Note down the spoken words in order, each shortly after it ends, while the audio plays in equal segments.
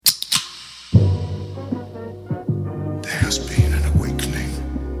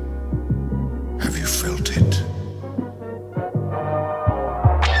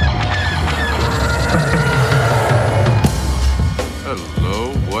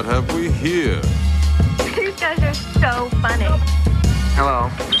what have we here? You guys are so funny. Hello.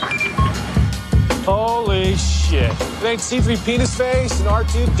 Holy shit. It ain't C3 penis face and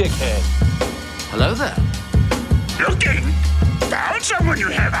R2 dickhead. Hello there. Looking? Found someone you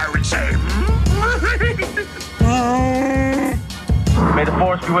have, I would say. May the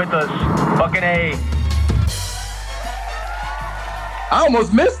force be with us. Fucking A. I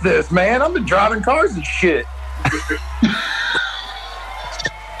almost missed this, man. I've been driving cars and shit.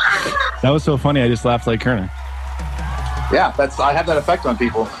 That was so funny. I just laughed like Kerner. Yeah, I have that effect on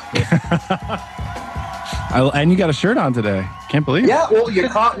people. And you got a shirt on today. Can't believe it. Yeah, well, you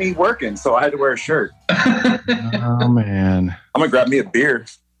caught me working, so I had to wear a shirt. Oh, man. I'm going to grab me a beer.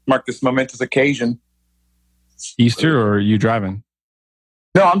 Mark this momentous occasion. Easter, or are you driving?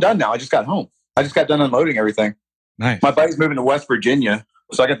 No, I'm done now. I just got home. I just got done unloading everything. Nice. My buddy's moving to West Virginia,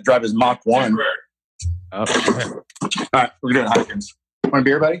 so I got to drive his Mach 1. Oh, okay. All right, we're doing Heinekens. Want a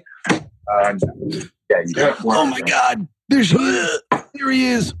beer, buddy? Yeah, you do. Oh, my God. There he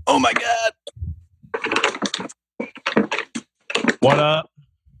is. Oh, my God. What up?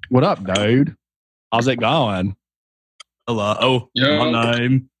 What up, dude? How's it going? Hello. Oh,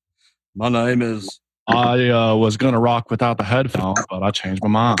 my name is. I was going to rock without the headphones, but I changed my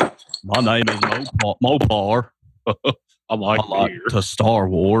mind. My name is Mopar. I like to Star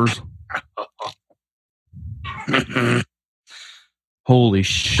Wars. Holy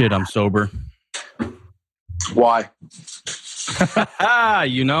shit, I'm sober. Why?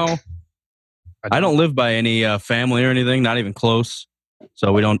 You know, I don't live by any family or anything, not even close.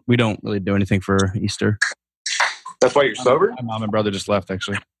 So we don't really do anything for Easter. That's why you're sober? My mom and brother just left,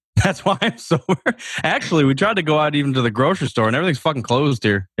 actually. That's why I'm sober. Actually, we tried to go out even to the grocery store, and everything's fucking closed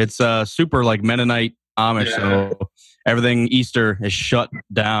here. It's super like Mennonite Amish, so everything Easter is shut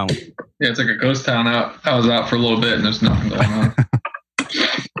down. Yeah, it's like a ghost town out. I was out for a little bit, and there's nothing going on.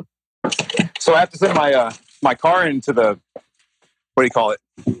 So I have to send my car into the, what do you call it?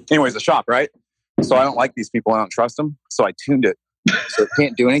 Anyways, the shop, right? So I don't like these people. I don't trust them. So I tuned it. So it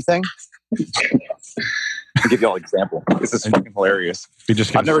can't do anything. I'll give you all an example. This is fucking hilarious.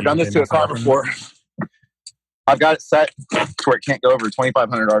 I've never done this to a car before. I've got it set to where it can't go over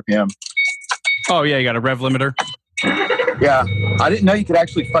 2,500 RPM. Oh, yeah, you got a rev limiter? Yeah. I didn't know you could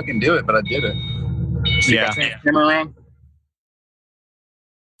actually fucking do it, but I did it. So yeah. Camera around?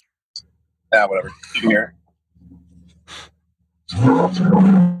 Yeah, whatever. You can hear it.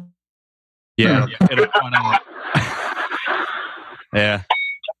 Yeah. It'll find out. Yeah.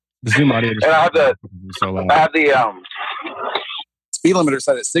 The Zoom audio. And I have the speed limiter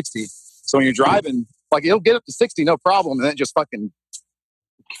set at 60. So when you're driving, like it'll get up to 60, no problem, and then it just fucking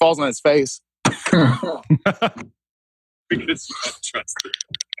falls on its face. Because you don't trust it.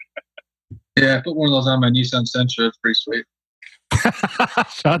 Yeah, I put one of those on my Nissan Sentra. It's pretty sweet.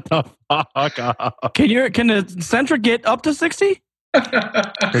 Shut the fuck up. Can the Sentra get up to 60?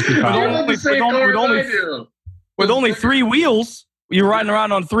 With only 3 wheels. You're riding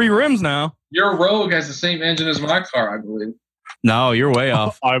around on 3 rims now. Your Rogue has the same engine as my car, I believe. No, you're way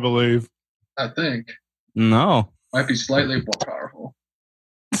off. I believe. I think. No. Might be slightly more powerful.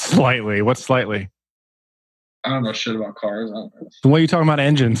 Slightly? What's slightly? I don't know shit about cars. I don't know. So what are you talking about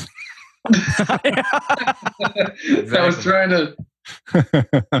engines? I was trying to...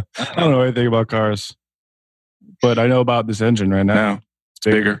 I don't know anything about cars. But I know about this engine right now. It's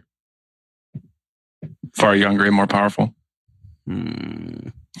bigger. Far younger and more powerful.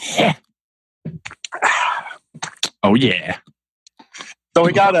 Yeah. Oh, yeah. So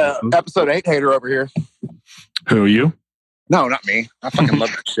we got a episode 8 hater over here. Who are you? No, not me. I fucking love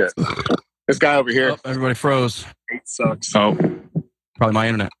that shit. This guy over here. Oh, everybody froze. 8 sucks. Oh. Probably my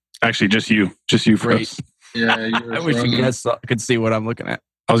internet. Actually, just you. Just you froze. Yeah, I wish you guys could see what I'm looking at.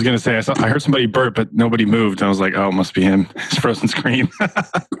 I was going to say, I heard somebody burp, but nobody moved. I was like, oh, it must be him. It's frozen screen.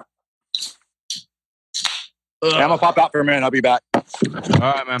 I'm going to pop out for a minute. I'll be back. All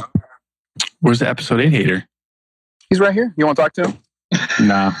right, man. Where's the episode 8 hater? He's right here. You want to talk to him?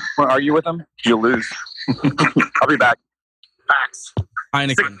 Nah. Want to argue with him? You'll lose. I'll be back. Facts.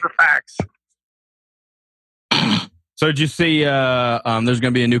 Heineken. Facts. So did you see there's going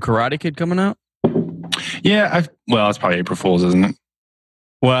to be a new Karate Kid coming out? Yeah. Well, it's probably April Fool's, isn't it?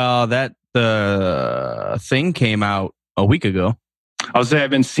 Well, that thing came out a week ago. I would say I've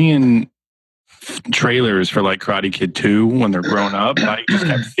been seeing trailers for like Karate Kid 2 when they're grown up. I just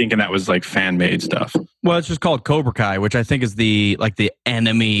kept thinking that was like fan made stuff. Well, it's just called Cobra Kai, which I think is the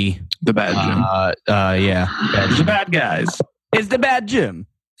enemy. The bad gym. Yeah. The bad guys. It's the bad gym.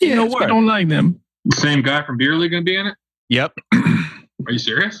 Yeah, I don't like them. The same guy from Beer League going to be in it? Yep. Are you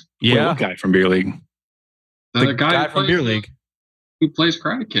serious? Yeah. Wait, what guy from Beer League? The guy from Beer League. who plays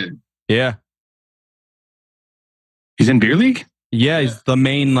Karate Kid. Yeah. He's in Beer League? Yeah, he's the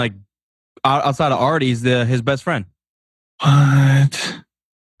main, like, outside of Art, he's his best friend. What?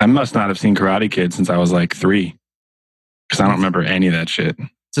 I must not have seen Karate Kid since I was like 3. Because I don't remember any of that shit.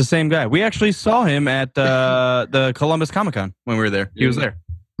 It's the same guy. We actually saw him at the Columbus Comic Con when we were there. He was there.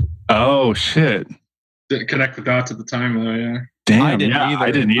 Oh, shit. Didn't connect the dots at the time, though, yeah. Damn, I didn't either.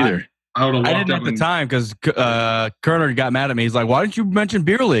 I didn't either. I didn't at the time because Kerner got mad at me. He's like, why didn't you mention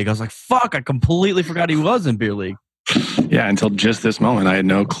Beer League? I was like, fuck, I completely forgot he was in Beer League. Yeah, until just this moment. I had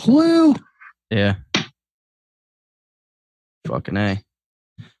no clue. Yeah. Fucking A.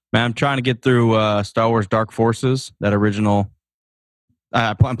 Man, I'm trying to get through Star Wars Dark Forces, that original.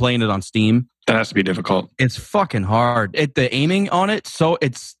 I'm playing it on Steam. That has to be difficult. It's fucking hard. The aiming on it, so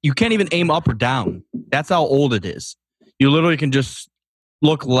you can't even aim up or down. That's how old it is. You literally can just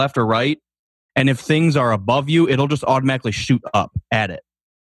look left or right, and if things are above you, it'll just automatically shoot up at it.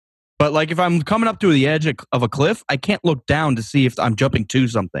 But like if I'm coming up to the edge of a cliff, I can't look down to see if I'm jumping to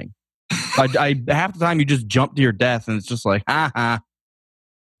something. I half the time you just jump to your death, and it's just like, ha.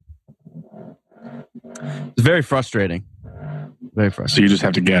 It's very frustrating. Very frustrating. So you just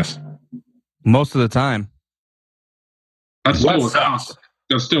have to guess. Most of the time. That's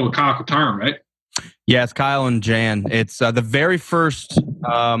still a cock term, right? Yeah, it's Kyle and Jan. It's the very first,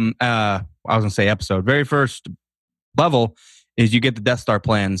 I was going to say episode. Very first level is you get the Death Star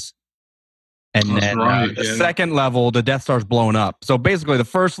plans. And then the second level, the Death Star's blown up. So basically, the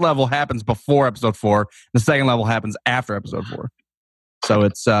first level happens before episode 4. The second level happens after episode 4. So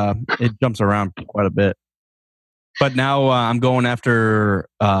it jumps around quite a bit. But now I'm going after.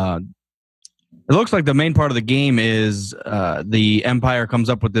 It looks like the main part of the game is the Empire comes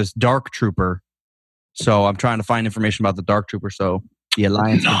up with this Dark Trooper. So I'm trying to find information about the Dark Trooper. So the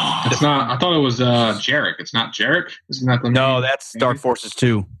Alliance. No, it's not. I thought it was Jarek. It's not Jarek. Isn't that the name? No, that's Dark Forces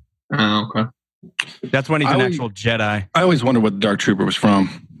 2. Oh, okay. That's when he's an actual Jedi. I always wondered what the Dark Trooper was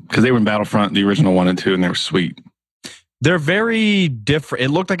from because they were in Battlefront, the original 1 and 2, and they were sweet. They're very different. It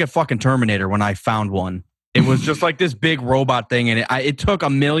looked like a fucking Terminator when I found one. It was just like this big robot thing, and it took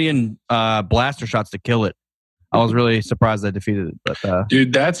 1 million blaster shots to kill it. I was really surprised I defeated it. But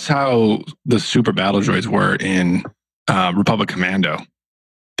dude, that's how the super battle droids were in Republic Commando.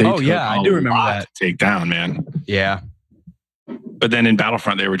 I do remember that. To take down, man. Yeah. But then in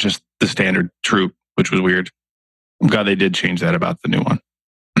Battlefront, they were just the standard troop, which was weird. I'm glad they did change that about the new one.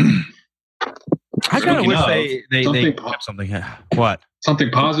 I kind of wish they kept something. What?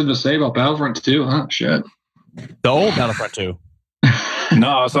 Something positive to say about Battlefront 2, huh? Shit. The old Battlefront 2. No,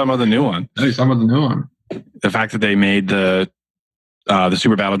 I was talking about the new one. No, you're talking about the new one. The fact that they made the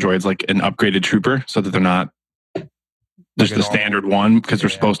super battle droids like an upgraded trooper so that they're not just the standard one because they're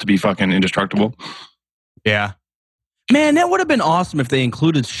supposed to be fucking indestructible. Yeah. Man, that would have been awesome if they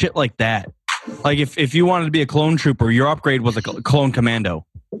included shit like that. Like if you wanted to be a clone trooper, your upgrade was a clone commando.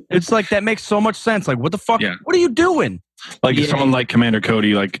 It's like that makes so much sense. Like what the fuck? Yeah. What are you doing? Like if someone like Commander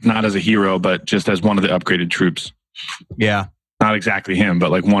Cody, like not as a hero, but just as one of the upgraded troops. Yeah. Not exactly him, but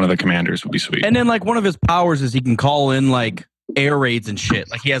like one of the commanders would be sweet. And then like one of his powers is he can call in like air raids and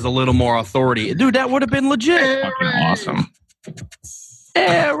shit. Like he has a little more authority. Dude, that would have been legit. Fucking awesome.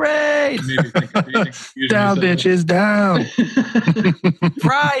 Air raids. Down, bitches, down.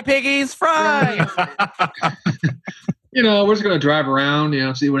 Fry, piggies, fry. We're just going to drive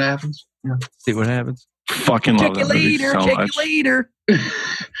around, see what happens. Yeah. See what happens. Fucking love that movie so much. Check you later.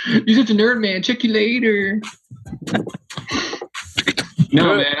 You're such a nerd, man. Check you later.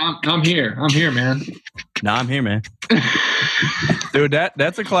 No, man, I'm here. I'm here, man. No, I'm here, man. Dude,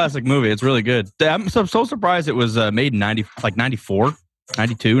 that's a classic movie. It's really good. I'm so surprised it was made in 94,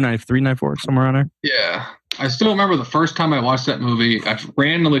 92, 93, 94, somewhere around there. Yeah. I still remember the first time I watched that movie. I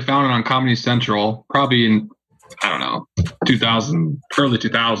randomly found it on Comedy Central, probably in, I don't know, 2000, early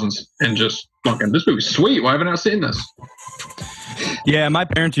 2000s, and just fucking, this movie's sweet. Why haven't I seen this? Yeah, my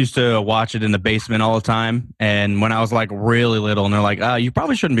parents used to watch it in the basement all the time. And when I was like really little, and they're like, you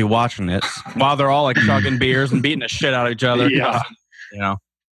probably shouldn't be watching this while they're all like chugging beers and beating the shit out of each other. Yeah.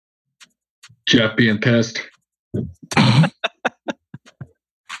 Jeff being pissed.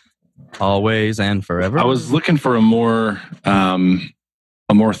 Always and forever. I was looking for a more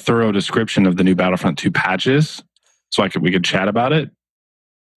thorough description of the new Battlefront 2 patches so we could chat about it.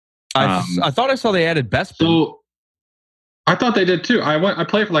 I thought I saw they added Bespin. So I thought they did too. I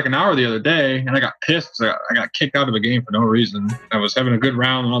played for like an hour the other day, and I got pissed. I got kicked out of a game for no reason. I was having a good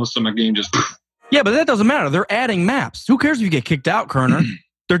round, and all of a sudden my game just... Yeah, but that doesn't matter. They're adding maps. Who cares if you get kicked out, Kerner?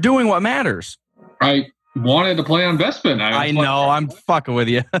 They're doing what matters. I wanted to play on Bespin. I know. I'm fucking with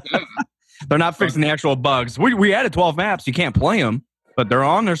you. Yeah. They're not fixing the actual bugs. We added 12 maps. You can't play them. but they're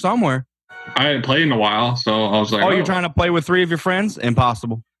on there somewhere. I hadn't played in a while, so I was like, Oh, you're trying to play with 3 of your friends?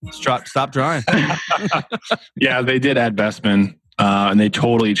 Impossible. Stop trying. Yeah, they did add Bestman, and they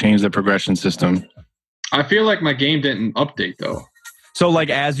totally changed the progression system. I feel like my game didn't update though. So, like,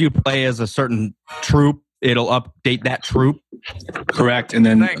 as you play as a certain troop, it'll update that troop. Correct. And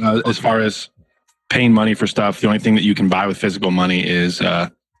then as far as paying money for stuff, the only thing that you can buy with physical money is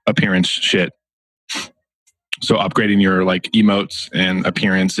appearance shit. So upgrading your like emotes and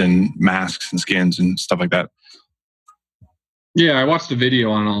appearance and masks and skins and stuff like that. Yeah, I watched the video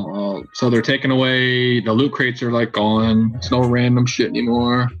on all. So they're taking away the loot crates are like gone. It's no random shit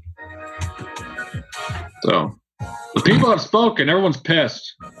anymore. So the people have spoken. Everyone's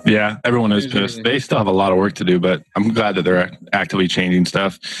pissed. Yeah, everyone is pissed. They still have a lot of work to do, but I'm glad that they're actively changing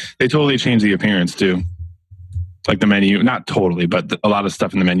stuff. They totally changed the appearance too. Like the menu, not totally, but a lot of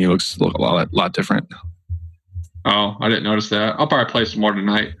stuff in the menu looks a lot different. Oh, I didn't notice that. I'll probably play some more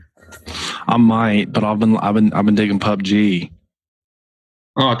tonight. I might, but I've been digging PUBG.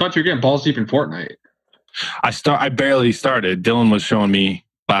 Oh, I thought you were getting balls deep in Fortnite. I barely started. Dylan was showing me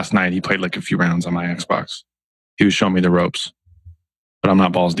last night. He played like a few rounds on my Xbox. He was showing me the ropes, but I'm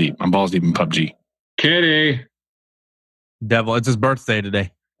not balls deep. I'm balls deep in PUBG. Kitty. Devil, it's his birthday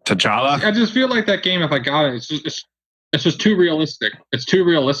today. T'Challa? I just feel like that game, if I got it, it's just too realistic. It's too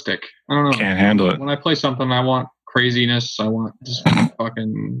realistic. I don't know. Can't handle it. When I play something, I want craziness. I want just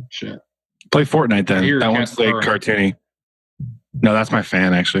fucking shit. Play Fortnite then. That one's like cartoony. No, that's my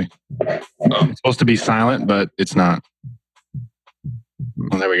fan actually. It's supposed to be silent, but it's not.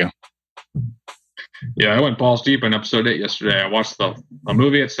 Well, there we go. Yeah, I went balls deep in episode 8 yesterday. I watched the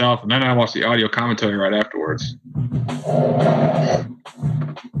movie itself, and then I watched the audio commentary right afterwards.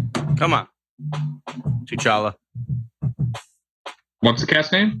 Come on. T'Challa. What's the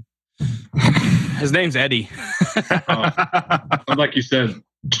cat's name? His name's Eddie. Like you said,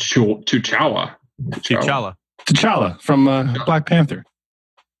 T'Challa. T'Challa from Black Panther.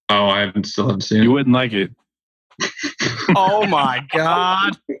 Oh, I still haven't seen it. You wouldn't like it. Oh my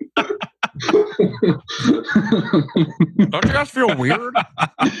God. Don't you guys feel weird?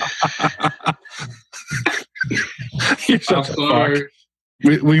 You're such a fuck.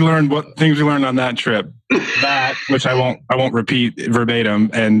 We learned what things we learned on that trip. That, which I won't repeat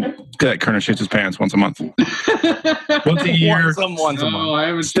verbatim, and that Kerner shits his pants once a month. Once a year. Once a month. I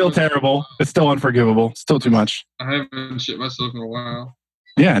haven't Still terrible. It's still unforgivable. Still too much. I haven't shit myself in a while.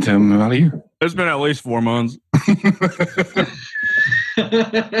 Yeah, Tim, about a year. It's been at least 4 months.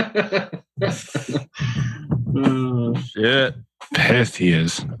 Shit. Pissed he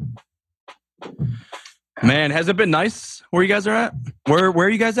is. Man, has it been nice where you guys are at? Where are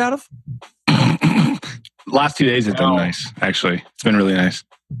you guys out of? Last 2 days have been nice, actually. It's been really nice.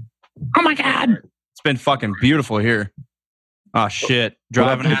 Oh my God. It's been fucking beautiful here. Oh shit.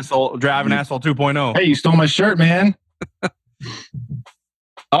 Driving asshole 2.0. Hey, you stole my shirt, man.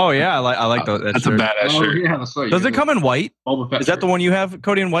 Oh yeah, I like that That's shirt. a badass shirt. Yeah, that's what Does it come in white? Is that the one you have,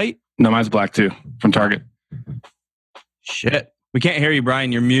 Cody, in white? No, mine's black too, from Target. Shit. We can't hear you,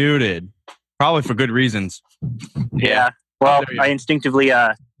 Brian. You're muted. Probably for good reasons. Yeah. Well, I instinctively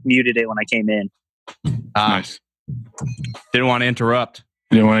muted it when I came in. Nice. Didn't want to interrupt.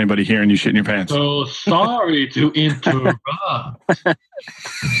 You didn't want anybody hearing you shit in your pants. So sorry to interrupt.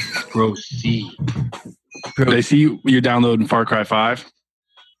 Proceed. They see you downloading Far Cry 5.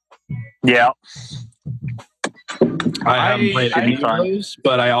 Yeah. I haven't played any of those,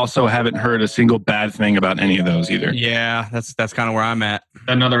 but I also haven't heard a single bad thing about any of those either. Yeah, that's kind of where I'm at.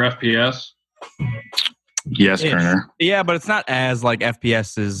 Another FPS. Yes, Kerner. Yeah, but it's not as like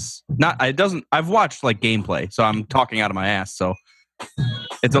FPS is not. It doesn't. I've watched like gameplay, so I'm talking out of my ass. So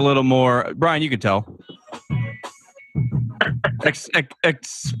it's a little more. Brian, you can tell.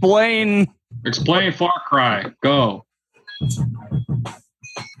 Explain Far Cry. Go.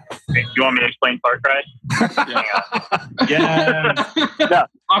 You want me to explain Far Cry? Yeah. No.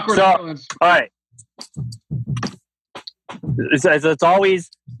 Awkward So, silence. all right. It's always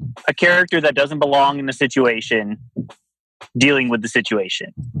a character that doesn't belong in the situation dealing with the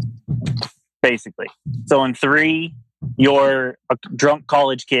situation, basically. So in 3, you're a drunk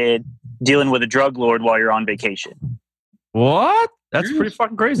college kid dealing with a drug lord while you're on vacation. what? That's pretty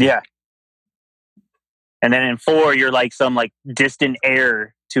fucking crazy. Yeah. And then in 4, you're like some like distant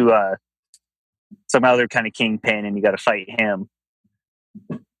heir to some other kind of kingpin, and you got to fight him.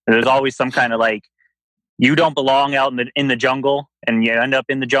 There's always some kind of like, you don't belong out in the jungle, and you end up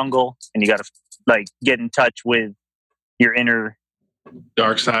in the jungle, and you got to like get in touch with your inner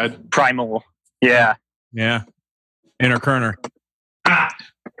Dark side. primal. Yeah. Yeah. Inner Kerner.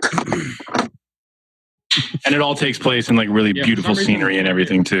 And it all takes place in like really beautiful scenery and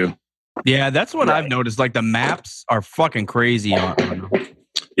everything too. Yeah, that's what I've noticed. Like the maps are fucking crazy.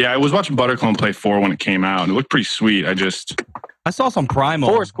 Yeah, I was watching Butterclone play 4 when it came out, and it looked pretty sweet. I saw some Primal.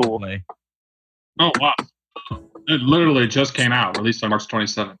 4 is cool. Play. Oh wow! It literally just came out, released on March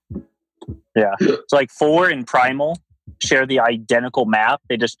 27th. Yeah, so like 4 and Primal share the identical map.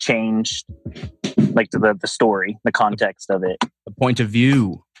 They just changed like the story, the context of it, the point of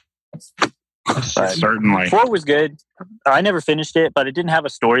view. But certainly, 4 was good. I never finished it, but it didn't have a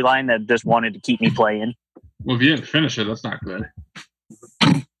storyline that just wanted to keep me playing. Well, if you didn't finish it, that's not good.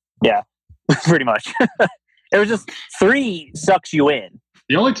 Yeah, pretty much. It was just 3 sucks you in.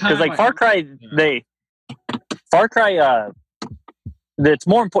 The only time, because like Far Cry, it's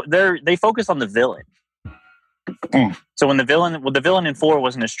more important. They focus on the villain. So when the villain in 4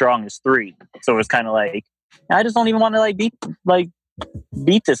 wasn't as strong as 3, so it was kind of like I just don't even want to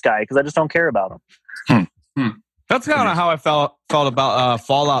beat this guy because I just don't care about him. That's kind of how I felt about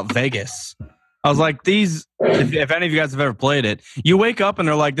Fallout Vegas. I was like, if any of you guys have ever played it, you wake up and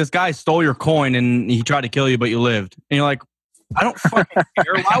they're like, this guy stole your coin and he tried to kill you, but you lived. And you're like, I don't fucking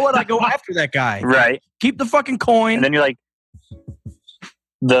care. Why would I go after that guy? Right. Keep the fucking coin. And then you're like,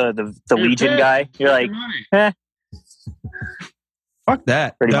 the Legion guy. You're like, fuck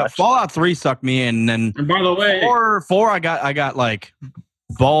that. Pretty much. Fallout 3 sucked me in. And by the way, 4 I got like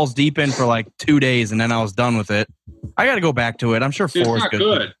balls deep in for like 2 days and then I was done with it. I got to go back to it. I'm sure 4 is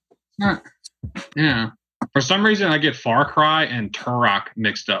good. Yeah. For some reason, I get Far Cry and Turok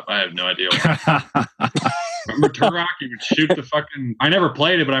mixed up. I have no idea why. Remember Turok? You would shoot the fucking... I never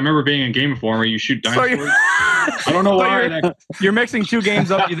played it, but I remember being in Game Informer. You shoot dinosaurs. I don't know why. You're mixing 2 games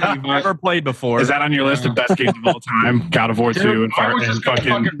up that you've never played before. Is that on your list of best games of all time? God of War 2 and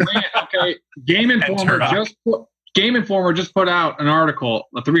fucking... Okay, Game Informer just put out an article,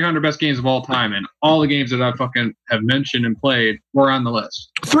 the 300 best games of all time, and all the games that I fucking have mentioned and played were on the list.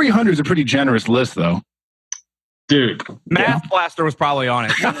 300 is a pretty generous list, though. Dude. Math Blaster was probably on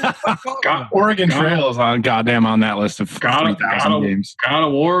it. Oregon Trail is on that list of 3,000 games. God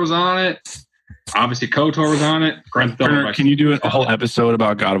of War was on it. Obviously, KOTOR was on it. Can you do a whole episode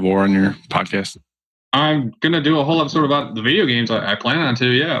about God of War on your podcast? I'm going to do a whole episode about the video games. I plan on to,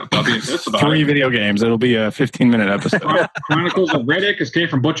 yeah. I'll be pissed about 3 video games. It'll be a 15-minute episode. Chronicles of Riddick, Escape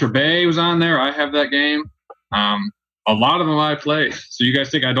from Butcher Bay was on there. I have that game. A lot of them I play. So you guys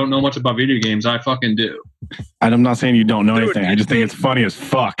think I don't know much about video games? I fucking do. I'm not saying you don't know anything. I just think it's funny as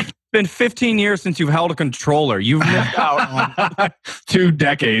fuck. It's been 15 years since you've held a controller. You've missed out on 2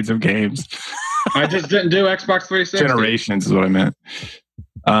 decades of games. I just didn't do Xbox 360. Generations is what I meant.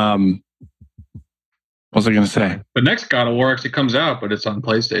 What was I going to say? The next God of War actually comes out, but it's on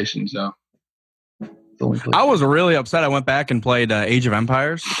PlayStation, so. I was really upset. I went back and played Age of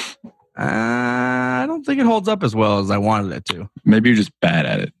Empires. I don't think it holds up as well as I wanted it to. Maybe you're just bad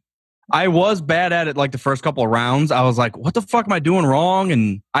at it. I was bad at it like the first couple of rounds. I was like, what the fuck am I doing wrong?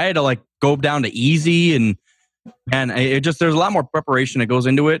 And I had to like go down to easy and it just, there's a lot more preparation that goes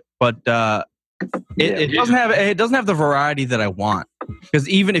into it, but it doesn't have the variety that I want. Because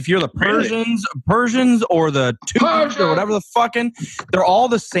even if you're the Persians or the Turks or whatever the fucking, they're all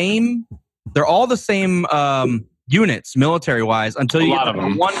the same. They're all the same units, military wise, until you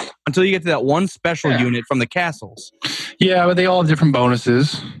get to that one special unit from the castles. Yeah, but they all have different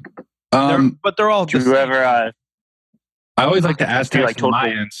bonuses. But they're all just. I always like to ask the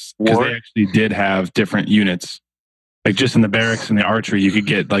Alliance because they actually did have different units. Like just in the barracks and the archery, you could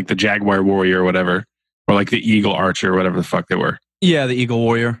get like the Jaguar Warrior or whatever, or like the Eagle Archer or whatever the fuck they were. Yeah, the Eagle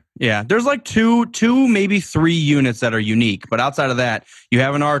Warrior. Yeah, there's like two, maybe 3 units that are unique. But outside of that, you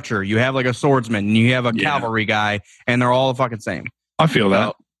have an archer, you have like a swordsman, and you have a cavalry guy, and they're all the fucking same. I feel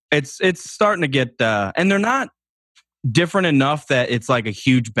that. So it's starting to get, and they're not different enough that it's like a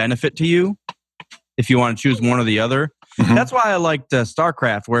huge benefit to you if you want to choose one or the other. Mm-hmm. That's why I liked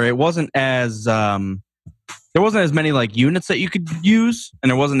StarCraft, where it wasn't as there wasn't as many like units that you could use, and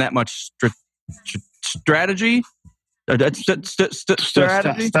there wasn't that much strategy.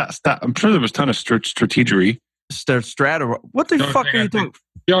 Strategy. I'm sure there was a ton of strategery. What the fuck are you doing?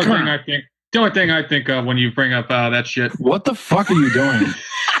 The only thing I think of when you bring up that shit. What the fuck are you doing?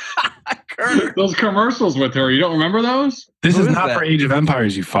 Those commercials with her. You don't remember those? This is not for Age of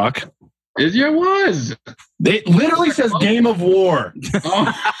Empires, you fuck. It was. It literally says Game of War.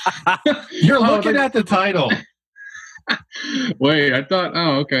 Oh. You're looking at the title. Wait, I thought,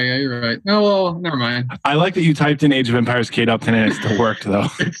 okay, yeah, you're right. Oh, well, never mind. I like that you typed in Age of Empires Kate Upton and it still worked, though.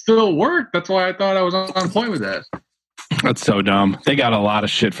 It still worked. That's why I thought I was on point with that. That's so dumb. They got a lot of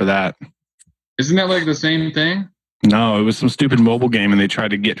shit for that. Isn't that like the same thing? No, it was some stupid mobile game and they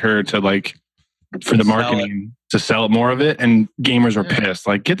tried to get her to like for the marketing to sell more of it, and gamers are pissed.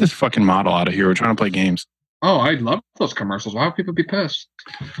 Like, get this fucking model out of here. We're trying to play games. Oh, I love those commercials. Why would people be pissed?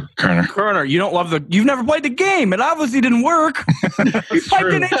 Kerner, you don't love you've never played the game. It obviously didn't work. You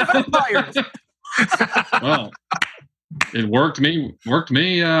typed in Age of Empires. Well, it worked me.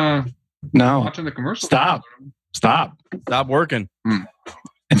 No. Watching the commercials. Stop working.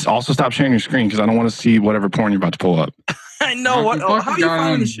 And also stop sharing your screen because I don't want to see whatever porn you're about to pull up. I know. How do you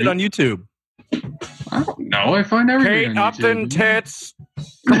find this shit on YouTube? I don't know. I find everything. Kate Upton tits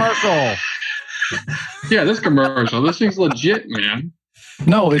commercial. Yeah, this commercial. This thing's legit, man.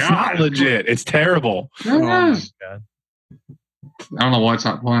 No, it's not legit. It's terrible. It is. God. I don't know why it's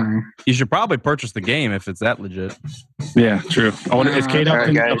not playing. You should probably purchase the game if it's that legit. Yeah, true. I wonder, is Kate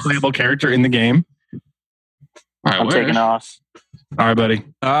Upton a playable character in the game? I'm taking off. All right, buddy.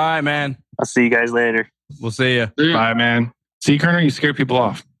 All right, man. I'll see you guys later. We'll see you. Bye, man. See, Kerner, you scare people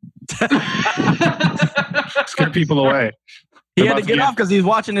off. Scare people away. He had to get off because he's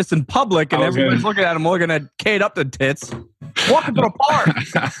watching this in public, and everybody's looking at him looking at Kate Upton tits. Welcome to the park.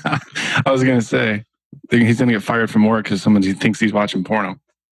 I was going to say, he's going to get fired from work because someone thinks he's watching porno.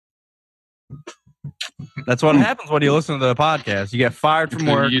 That's what happens when you listen to the podcast. You get fired from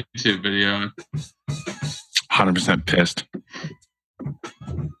work. YouTube video. 100% pissed.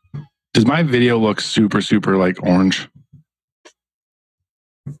 Does my video look super, super like orange?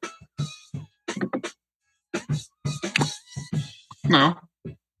 No.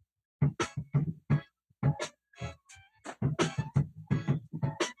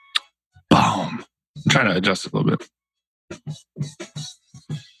 Boom. I'm trying to adjust it a little bit.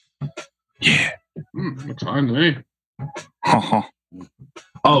 Yeah. Looks fine to me.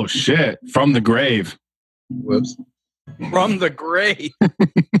 Oh, shit. From the grave. Whoops. From the grave. I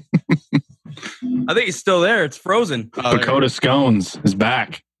think he's still there. It's frozen. Dakota Scones is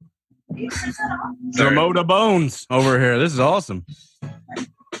back. Zermoda Bones over here. This is awesome.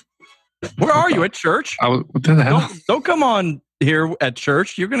 Where are you? At church? What the hell? Don't come on here at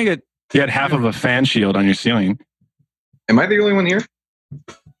church. You're going to get... You had half of a fan shield on your ceiling. Am I the only one here?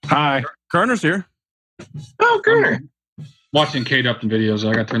 Hi. Kerner's here. Oh, Kerner. Watching Kate Upton videos.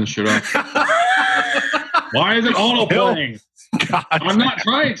 I got to turn the shit off. Why is it auto playing? I'm not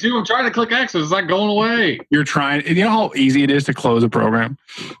trying to. I'm trying to click X. It's not going away. You're trying. You know how easy it is to close a program?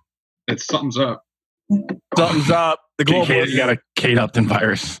 It's something's up. Something's up. The globalists. You got a Kate Upton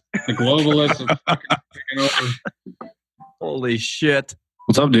virus. The globalists are fucking taking over. Holy shit.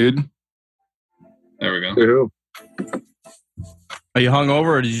 What's up, dude? There we go. Are you hungover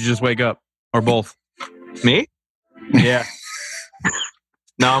or did you just wake up? Or both? Me? Yeah.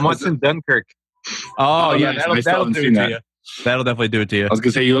 No, I'm watching Dunkirk. Oh, yeah. Nice. That'll do it to you. That'll definitely do it to you. I was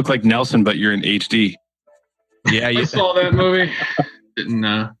going to say, you look like Nelson, but you're in HD. Yeah, I saw that movie. Didn't,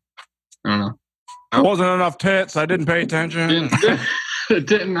 I don't know. Wasn't enough tits. I didn't pay attention. It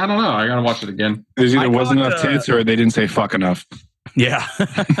didn't. I don't know. I got to watch it again. There's either wasn't enough tits or they didn't say fuck enough. Yeah.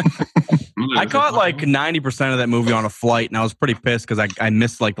 I caught like 90% of that movie on a flight, and I was pretty pissed because I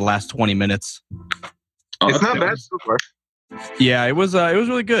missed like the last 20 minutes. It's not bad so far. Yeah, it was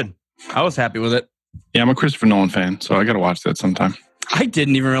really good. I was happy with it. Yeah, I'm a Christopher Nolan fan, so I got to watch that sometime. I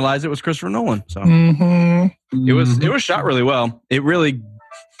didn't even realize it was Christopher Nolan. So it was shot really well. It really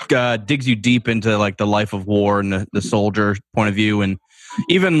digs you deep into like the life of war and the soldier point of view, and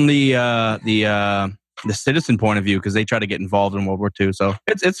even the citizen point of view, because they try to get involved in World War II. So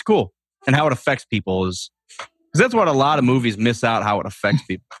it's cool, and how it affects people is because that's what a lot of movies miss out, how it affects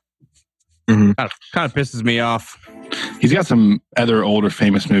people. Kind of pisses me off. He's got some other older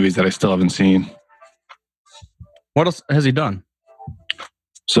famous movies that I still haven't seen. What else has he done?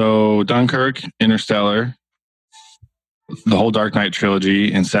 So Dunkirk, Interstellar, the whole Dark Knight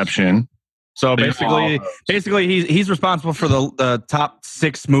trilogy, Inception. So basically, he's responsible for the top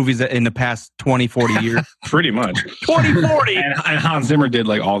 6 movies in the past 20, 40 years. Pretty much. 20, 40! And Hans Zimmer did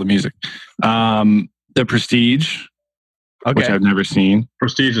like all the music. The Prestige, which I've never seen.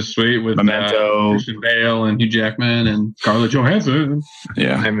 Prestige is sweet with Memento, Christian Bale and Hugh Jackman and Scarlett Johansson.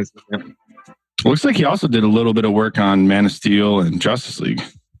 Yeah. Looks like he also did a little bit of work on Man of Steel and Justice League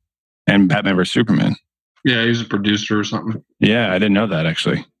and Batman vs Superman. Yeah, he's a producer or something. Yeah, I didn't know that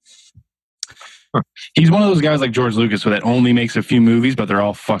actually. He's one of those guys like George Lucas that only makes a few movies, but they're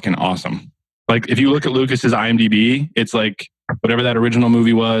all fucking awesome. Like if you look at Lucas's IMDb, it's like whatever that original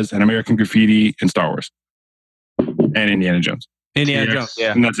movie was, and American Graffiti and Star Wars and Indiana Jones. Indiana Jones,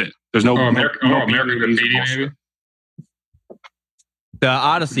 yeah. And that's it. There's no American Graffiti, maybe? The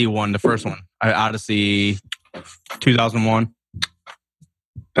Odyssey one, the first one. Odyssey 2001.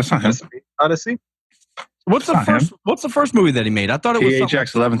 That's not him. Odyssey? What's the first movie that he made? I thought it was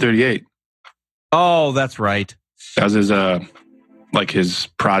THX 1138. Oh, that's right. That was his his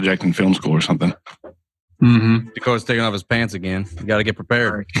project in film school or something. Mm-hmm. Dakota's taking off his pants again. You got to get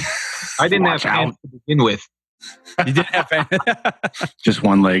prepared. I didn't have pants to begin with. You didn't have pants. Just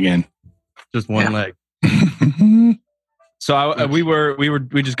one leg in. Just one leg. So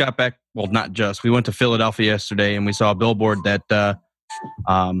we just got back. Well, not just. We went to Philadelphia yesterday, and we saw a billboard that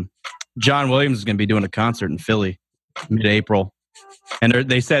John Williams is going to be doing a concert in Philly mid-April, and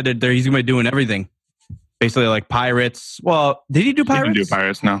they said that he's going to be doing everything, basically like Pirates. Well, did he do Pirates? He didn't do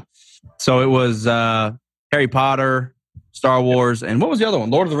Pirates, no. So it was Harry Potter, Star Wars, and what was the other one?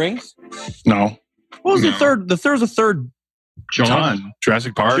 Lord of the Rings? No. What was the third? The third was the third. Jaws.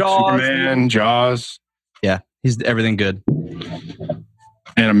 Jurassic Park, Jaws, Superman, Jaws. Yeah, he's everything good.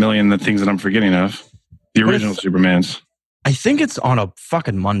 And a million of the things that I'm forgetting of. The original Supermans. I think it's on a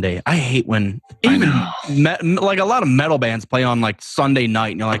fucking Monday. I hate when even like a lot of metal bands play on like Sunday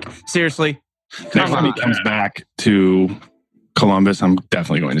night, and you're like, seriously? Next time he comes back to Columbus, I'm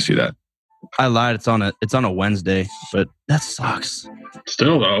definitely going to see that. I lied. It's on a Wednesday, but that sucks.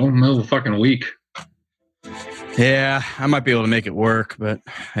 Still though, middle of the fucking week. Yeah, I might be able to make it work, but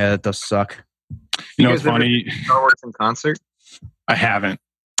yeah, that does suck. You know what's funny? Star Wars in concert? I haven't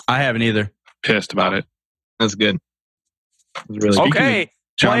either. Pissed about it. That's good. Really okay,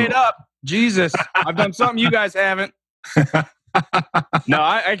 play it up. Jesus, I've done something you guys haven't. No,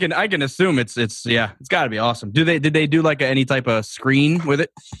 I can assume it's got to be awesome. Did they do like any type of screen with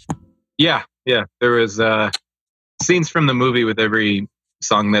it? Yeah. There was scenes from the movie with every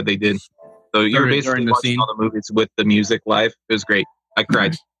song that they did. So you're basically watching all the movies with the music live. It was great. I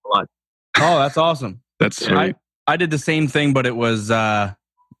cried a lot. Oh, that's awesome. That's sweet. I did the same thing, but it was like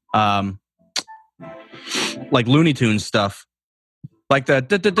Looney Tunes stuff. Like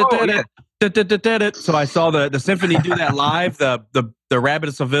the so I saw the symphony do that live, the Rabbit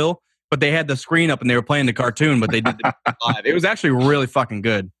of Seville, but they had the screen up and they were playing the cartoon, but they did it live. It was actually really fucking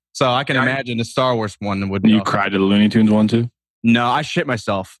good. So I can imagine the Star Wars one would be. You cried to the Looney Tunes one too? No, I shit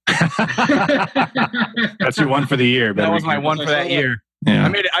myself. That's your one for the year. That was my one for that year.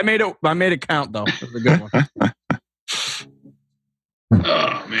 Yeah. I made it count though. It was a good one.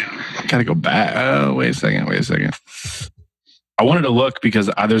 Oh man, gotta go back. Oh, wait a second. I wanted to look because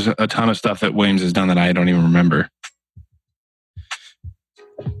there's a ton of stuff that Williams has done that I don't even remember.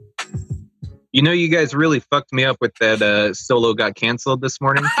 You know, you guys really fucked me up with that Solo got canceled this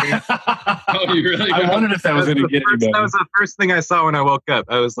morning. Oh, you really? I wondered if that was going to get anybody. That was the first thing I saw when I woke up.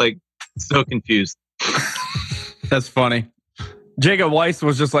 I was like so confused. That's funny. Jacob Weiss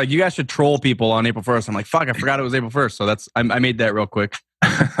was just like, you guys should troll people on April 1st. I'm like, fuck, I forgot it was April 1st. So I made that real quick.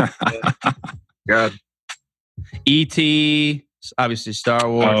 God. E.T., obviously Star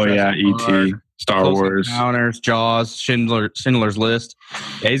Wars. Oh, yeah, E.T., Star Wars. Encounters, Jaws, Schindler's List.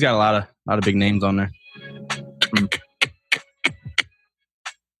 Yeah, he's got a lot of big names on there.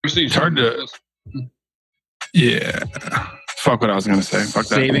 It's hard to... Yeah. Fuck what I was going to say. Fuck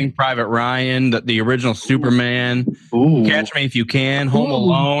that. Saving Private Ryan, the original Superman, Ooh. Catch Me If You Can, Home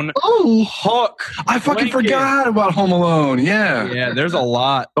Alone, Hook. I fucking forgot about Home Alone. Yeah. Yeah, there's a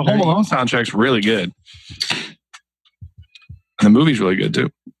lot. The Home Alone soundtrack's really good. And the movie's really good too.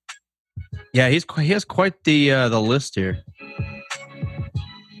 Yeah, he has quite the list here.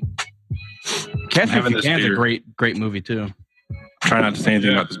 Catch Me If You Can is a great movie too. Try not to say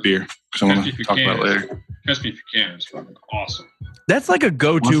anything about this beer because I want to talk about it later. Catch Me If You Can is fucking awesome. That's like a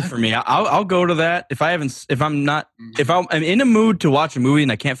go-to for me. I'll go to that if I'm in a mood to watch a movie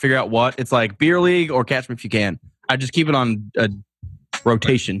and I can't figure out what. It's like Beer League or Catch Me If You Can. I just keep it on a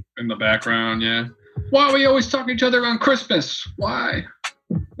rotation in the background. Yeah. Why are we always talking to each other around Christmas? Why?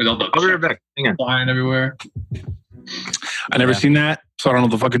 I'll be right back. Hang on. Flying everywhere. I never seen that, so I don't know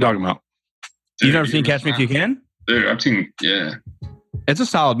what the fuck you're talking about. Dude, you've never seen Catch Me If You Can? Dude, I've seen. Yeah. It's a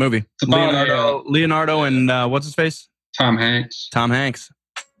solid movie. It's about Leonardo and what's his face? Tom Hanks.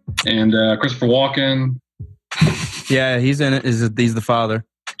 And Christopher Walken. Yeah, he's in it. He's the father.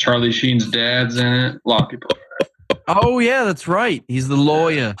 Charlie Sheen's dad's in it. A lot of people. Oh yeah, that's right. He's the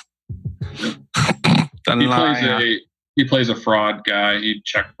lawyer. He plays a fraud guy. He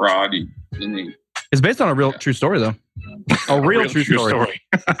check fraud. It's based on a real true story though. A real true story.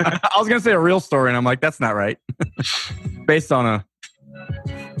 I was gonna say a real story, and I'm like, that's not right. Based on a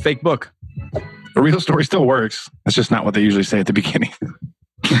fake book. A real story still works. That's just not what they usually say at the beginning.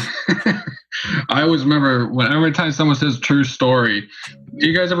 I always remember every time someone says true story. Do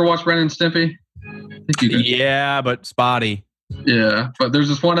you guys ever watch Ren and Stimpy? I think you did. Yeah, but spotty. Yeah, but there's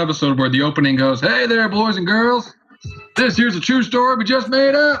this one episode where the opening goes, "Hey there, boys and girls. This here's a true story we just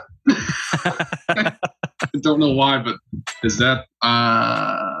made up." I don't know why, but is that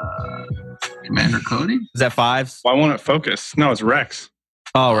Commander Cody? Is that 5s? Why won't it focus? No, it's Rex.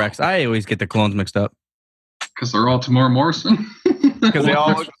 Oh, Rex. I always get the clones mixed up. Because they're all Tamora Morrison? Because they all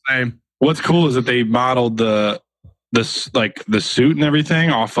look the same. What's cool is that they modeled the suit and everything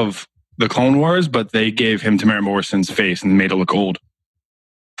off of the Clone Wars, but they gave him Tamara Morrison's face and made it look old,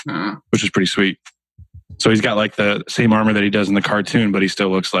 which is pretty sweet. So he's got like the same armor that he does in the cartoon, but he still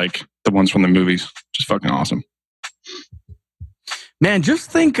looks like the ones from the movies, which is fucking awesome. Man, just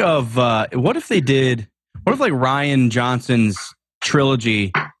think of what if like Ryan Johnson's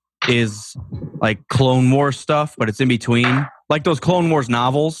trilogy is like Clone Wars stuff, but it's in between, like those Clone Wars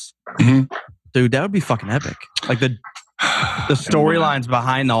novels. Mm-hmm. Dude, that would be fucking epic. Like the storylines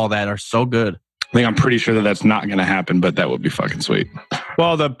behind all that are so good. I think I'm pretty sure that that's not going to happen, but that would be fucking sweet.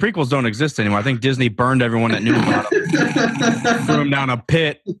 Well, the prequels don't exist anymore. I think Disney burned everyone that knew about them. Threw them down a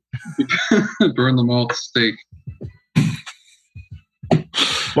pit. Burn them all at the stake.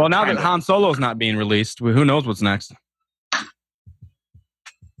 Well, now that Han Solo's not being released, who knows what's next?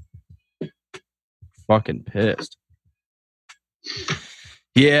 Fucking pissed.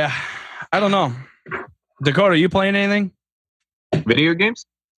 Yeah, I don't know. Dakota, are you playing anything? Video games?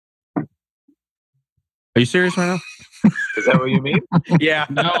 Are you serious right now? Is that what you mean? Yeah.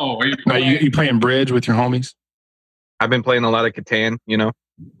 No. Are you playing bridge with your homies? I've been playing a lot of Catan,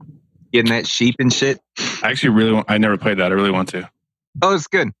 getting that sheep and shit. I actually I never played that. I really want to. Oh, it's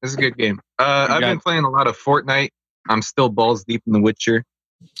good. It's a good game. I've been playing a lot of Fortnite. I'm still balls deep in The Witcher.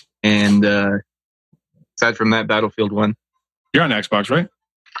 And aside from that, Battlefield 1. You're on Xbox, right?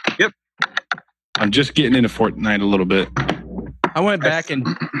 Yep. I'm just getting into Fortnite a little bit. I went back and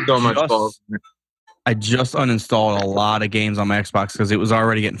so much balls. I just uninstalled a lot of games on my Xbox because it was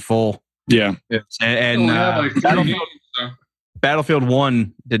already getting full. Yeah. And Battlefield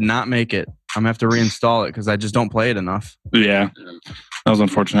 1 did not make it. I'm going to have to reinstall it because I just don't play it enough. Yeah. That was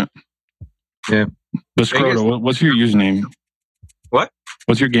unfortunate. Yeah. But Scroto, what's your username? What?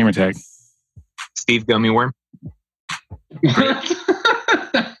 What's your gamer tag? Steve Gummy Worm.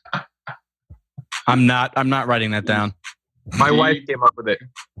 I'm not writing that down. My wife came up with it.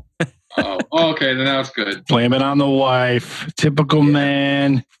 Oh, okay, then that's good. Blame it on the wife. Typical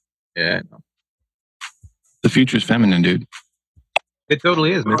man. Yeah. The future's feminine, dude. It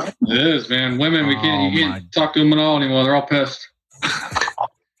totally is, man. It is, man. Women, you can't talk to them at all anymore. They're all pissed.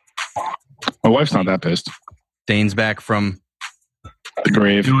 My wife's not that pissed. Dane's back from the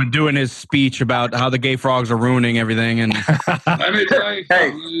grave. Doing his speech about how the gay frogs are ruining everything. And let me tell you,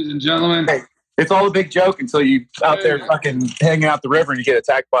 ladies and gentlemen. Hey, it's all a big joke until you out there fucking hanging out the river and you get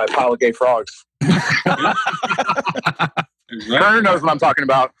attacked by a pile of gay frogs. Exactly. Kerner knows what I'm talking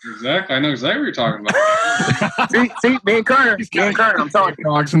about. Exactly. I know exactly what you're talking about. see, me and Kerner, I'm telling you.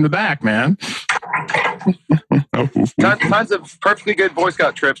 Frogs in the back, man. Tons of perfectly good Boy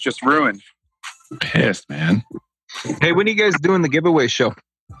Scout trips just ruined. Pissed, man. Hey, when are you guys doing the giveaway show?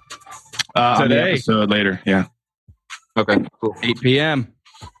 Today. Episode later, yeah. Okay, cool. 8 p.m.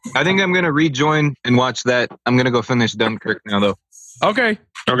 I think I'm going to rejoin and watch that. I'm going to go finish Dunkirk now, though. Okay.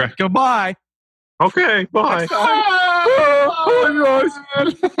 Goodbye. Okay, bye.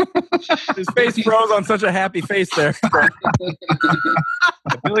 His face froze on such a happy face there. I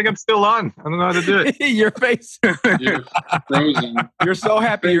feel like I'm still on. I don't know how to do it. Your face. You're frozen. You're so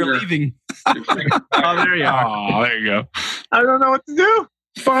happy you're leaving. Oh, there you are. Oh, there you go. I don't know what to do.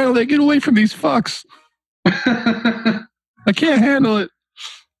 Finally, get away from these fucks. I can't handle it.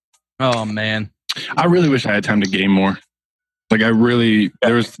 Oh, man. I really wish I had time to game more. Like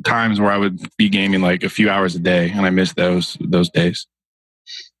there was times where I would be gaming like a few hours a day, and I miss those days.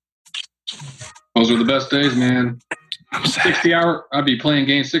 Those were the best days, man. 60 hour. I'd be playing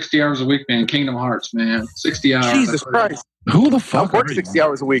games 60 hours a week, man. Kingdom Hearts, man. 60 hours. Jesus Christ. Who the fuck? I work 60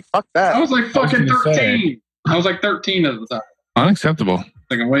 hours a week. Fuck that. I was like fucking 13. I was like 13 at the time. Unacceptable.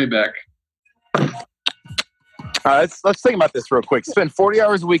 Thinking way back. Let's think about this real quick. Spend 40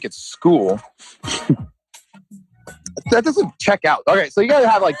 hours a week at school. That doesn't check out. Okay, so you got to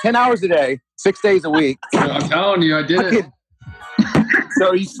have like 10 hours a day, 6 days a week. I'm telling you, I did it.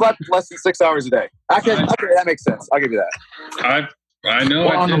 So you slept less than 6 hours a day. Okay, that makes sense. I'll give you that. I know.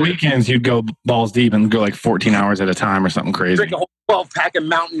 Well, on the weekends, you'd go balls deep and go like 14 hours at a time or something crazy. Drink a whole 12-pack of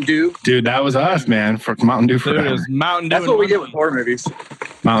Mountain Dew. Dude, that was us, man. For Mountain Dew for Mountain Dew. That's what we did with horror movies.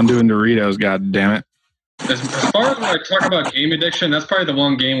 Mountain Dew and Doritos, god damn it. As far as when I talk about game addiction, that's probably the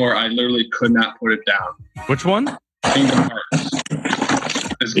one game where I literally could not put it down. Which one? Kingdom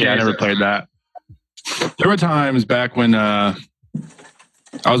Hearts. Yeah, I never played that. There were times back when I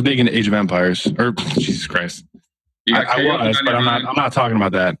was big into Age of Empires. Or Jesus Christ. I was, but I'm not talking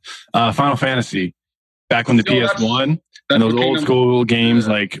about that. Final Fantasy. Back when the PS1 and those old school games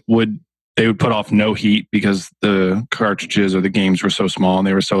like they would put off no heat because the cartridges or the games were so small and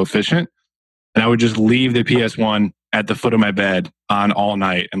they were so efficient. And I would just leave the PS1 at the foot of my bed on all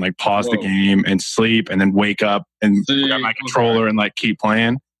night and like pause the game and sleep and then wake up and grab my controller and like keep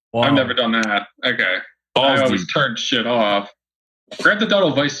playing. Wow. I've never done that. Okay. I always turned shit off. Grand Theft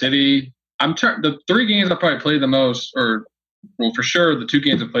Auto Vice City. The 3 games I probably played the most, or well, for sure, the 2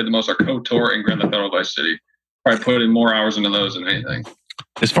 games I played the most are KOTOR and Grand Theft Auto Vice City. Probably put in more hours into those than anything.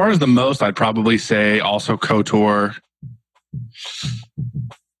 As far as the most, I'd probably say also KOTOR.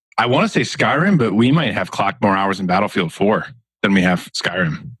 I want to say Skyrim, but we might have clocked more hours in Battlefield 4 than we have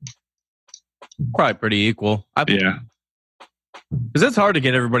Skyrim. Probably pretty equal. Yeah. Because it's hard to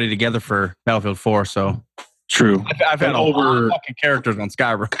get everybody together for Battlefield 4, so... True. I've had a lot of fucking characters on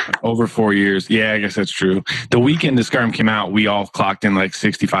Skyrim. Over 4 years. Yeah, I guess that's true. The weekend the Skyrim came out, we all clocked in like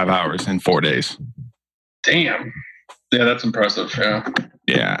 65 hours in 4 days. Damn. Yeah, that's impressive.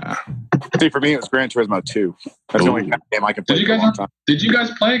 Yeah. See, for me, it was Gran Turismo 2. That's the only game I can play for a long time. Did you guys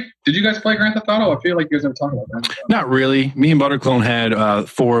play Grand Theft Auto? I feel like you guys never talked about that. Not really. Me and Butterclone had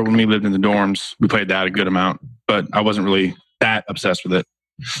 4 when we lived in the dorms. We played that a good amount, but I wasn't really that obsessed with it.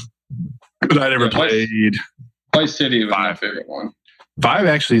 But I never played. Vice City was my favorite one. 5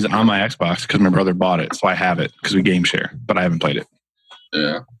 actually is on my Xbox because my brother bought it, so I have it because we game share, but I haven't played it.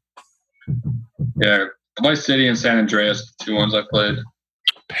 Yeah. Yeah. Vice City and San Andreas, the 2 ones I played.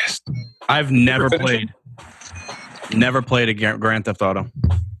 Pissed. I've never played a Grand Theft Auto.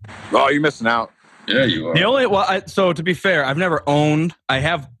 Oh, you're missing out. Yeah, you are. So to be fair, I've never owned. I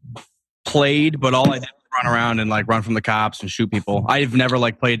have played, but all I did was run around and like run from the cops and shoot people. I've never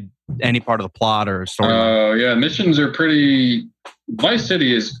like played any part of the plot or story. Oh, yeah. Missions are pretty... Vice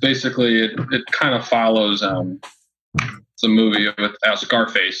City is basically... It kind of follows... it's a movie with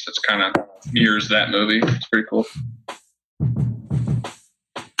Scarface. It's kind of mirrors that movie. It's pretty cool.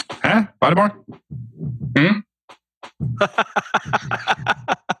 Huh? Baltimore?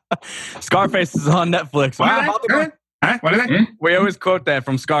 Scarface is on Netflix. What is it? We always quote that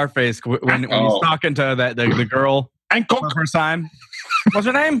from Scarface when he's talking to the girl. Hancock. First time. What's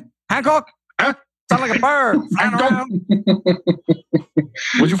her name? Hancock? Huh? Sound like a bird. Hancock.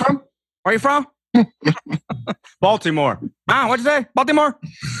 Where you from? Where you from? Baltimore. What'd you say? Baltimore?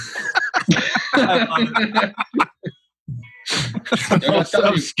 Most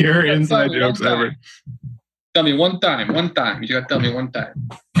obscure inside jokes ever. Tell me one time. You gotta tell me one time.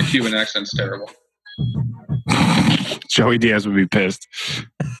 Your Cuban accent's terrible. Joey Diaz would be pissed.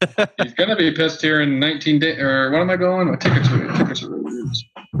 He's gonna be pissed here in 19 days. Or what am I going? What tickets are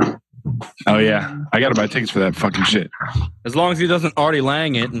Oh yeah, I gotta buy tickets for that fucking shit. As long as he doesn't Artie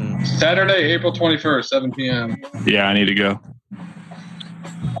Lang it. And... Saturday, April 21st, 7 p.m. Yeah, I need to go.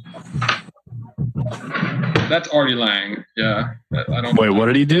 That's Artie Lang. Yeah, I don't. Wait, what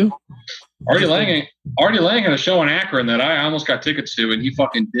did he do? Artie Lang had a show in Akron that I almost got tickets to, and he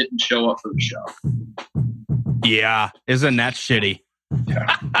fucking didn't show up for the show. Yeah, isn't that shitty?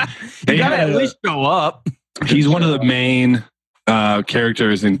 Yeah, you gotta at least show up. He's one of the main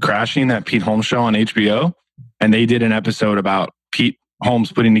characters in Crashing, that Pete Holmes show on HBO, and they did an episode about Pete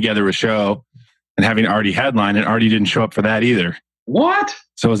Holmes putting together a show and having Artie headline, and Artie didn't show up for that either. What?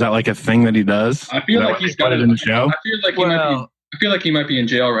 So is that like a thing that he does? I feel like he's got it in the show. I feel like he might be in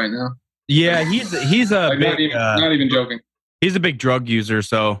jail right now. Yeah, he's a like big, not even joking. He's a big drug user,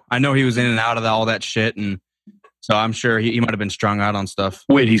 so I know he was in and out of all that shit, and so I'm sure he might have been strung out on stuff.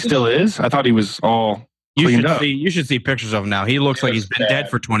 Wait, he still is? I thought he was all cleaned up. You should see pictures of him now. He looks like he's been dead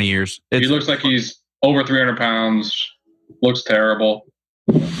for 20 years. He looks like he's over 300 pounds. Looks terrible.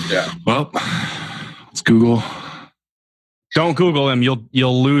 Yeah. Well, let's Google. Don't Google him.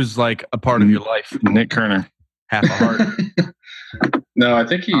 You'll lose like a part of your life. Nick Kerner. Half a heart. No, I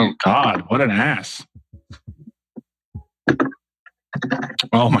think he... Oh, God. What an ass.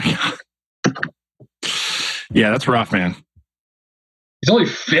 Oh, my God. Yeah, that's rough, man. He's only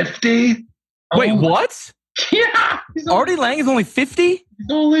 50? Wait, what? Yeah! Artie Lang is only 50? He's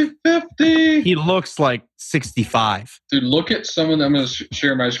only 50! He looks like 65. Dude, look at some of them. I'm going to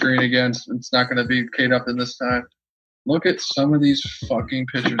share my screen again. It's not going to be Kate Upton this time. Look at some of these fucking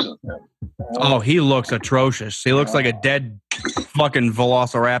pictures of him. Oh, he looks atrocious. He looks like a dead fucking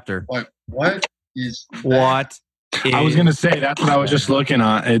velociraptor. What is that? What? I was going to say, that's what I was just looking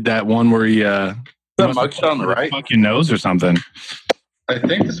at that one where he... that mugshot on the right? Fucking nose or something. I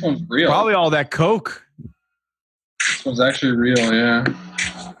think this one's real. Probably all that coke. This one's actually real, yeah.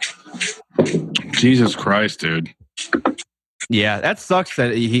 Jesus Christ, dude. Yeah, that sucks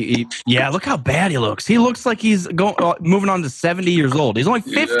that he yeah, look how bad he looks. He looks like he's moving on to 70 years old. He's only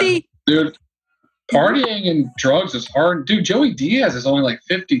 50? Yeah. Dude, partying and drugs is hard. Dude, Joey Diaz is only like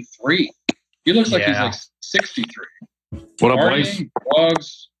 53. He looks like he's like 63. What up, boys? Partying,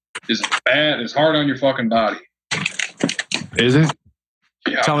 drugs is bad. It's hard on your fucking body. Is it?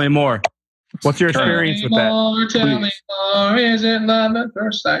 Yeah. Tell me more. What's your experience with that? Tell me more. Is it love at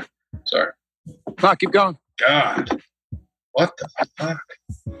first sight? Sorry. No, keep going. God. What the fuck?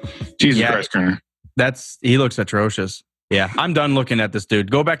 Jesus Christ, Kerner. He looks atrocious. Yeah, I'm done looking at this dude.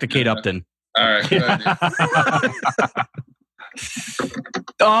 Go back to Kate Upton. All right. Good idea.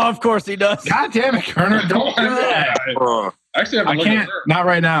 Oh, of course he does. God damn it, Kerner. Don't do that. Actually, I haven't looked at her. Not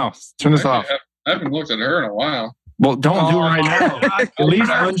right now. Turn this off. I haven't looked at her in a while. Well, don't do it right now. At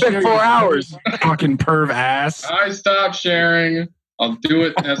least unshare 4 hours. Fucking perv ass. I stopped sharing. I'll do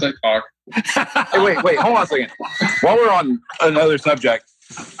it as I talk. Hey, wait. Hold on a second. While we're on another subject,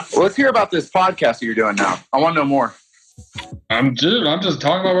 let's hear about this podcast that you're doing now. I want to know more. I'm just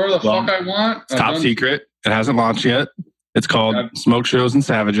talking about whatever the fuck I want. It's top secret. It hasn't launched yet. It's called Smoke Shows and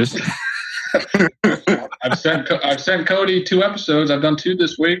Savages. I've sent Cody 2 episodes. I've done 2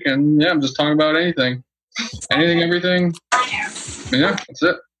 this week, and I'm just talking about anything, everything. Yeah, that's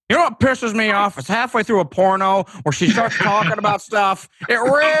it. You know what pisses me off? It's halfway through a porno where she starts talking about stuff. It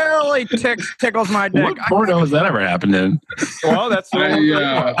really tickles my dick. What porno has that ever happened in? Well, that's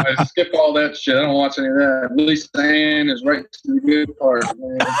I skip all that shit. I don't watch any of that. Lisa Ann is right to the good part,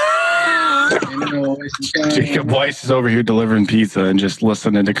 man. Jacob Weiss is over here delivering pizza and just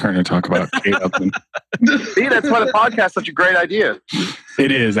listening to Kerner talk about Kate Upton. See, that's why the podcast is such a great idea.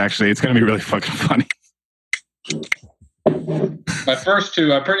 It is, actually. It's going to be really fucking funny. My first 2,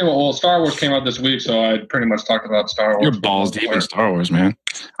 Star Wars came out this week, so I pretty much talked about Star Wars. You're balls deep in Star Wars, man.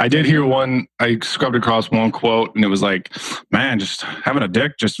 I did hear one, I scrubbed across one quote, and it was like, man, just having a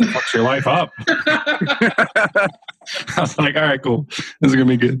dick just fucks your life up. I was like, all right, cool. This is going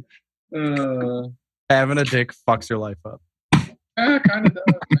to be good. Having a dick fucks your life up. Kind of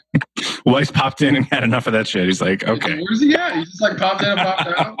does. Weiss popped in and had enough of that shit. He's like, okay. Where's he at? He just like popped in and popped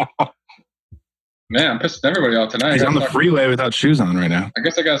out. Man, I'm pissing everybody off tonight. He's on the freeway without shoes on right now. I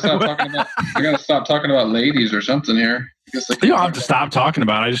guess I gotta stop talking about ladies or something here. You don't have to stop talking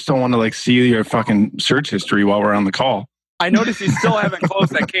about it. I just don't want to see your fucking search history while we're on the call. I noticed you still haven't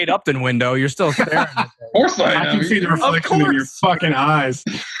closed that Kate Upton window. You're still staring at it. Of course I can see the reflection in your fucking eyes.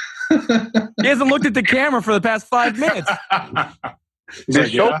 He hasn't looked at the camera for the past 5 minutes.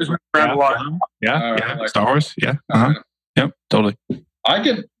 His shoulders went around a lot. Yeah. Star Wars. Yeah. Yep. Totally. I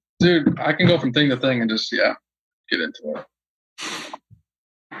can go from thing to thing and just get into it.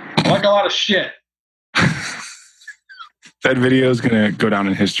 I like a lot of shit. That video is gonna go down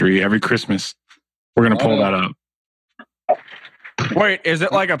in history every Christmas. We're gonna pull that up. Wait, is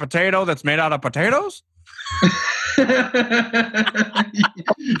it like a potato that's made out of potatoes? That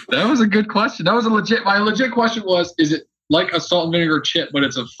was a good question. That was my legit question was, is it like a salt and vinegar chip, but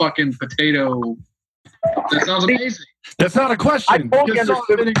it's a fucking potato? That sounds amazing. That's not a question. Because salt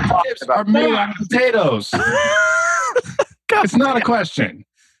and vinegar chips are made out of potatoes. It's not a question.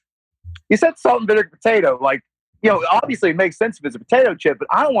 You said salt and vinegar potato. Obviously it makes sense if it's a potato chip, but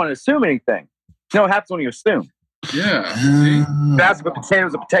I don't want to assume anything. You know what happens when you assume? Yeah. That's if a potato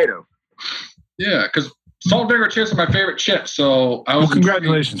is a potato. Yeah, because salt and vinegar chips are my favorite chips. So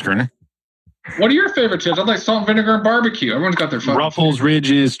congratulations, Kerner. What are your favorite chips? I like salt and vinegar and barbecue. Everyone's got their Ruffles,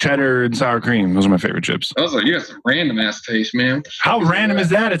 Ridges, cheddar, and sour cream. Those are my favorite chips. You got some random ass taste, man. How random is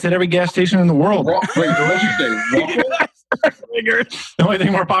that? It's at every gas station in the world. Wait, what did you say? Ruffles? The only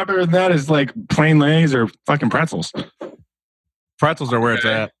thing more popular than that is plain Lay's or fucking pretzels. Pretzels are where it's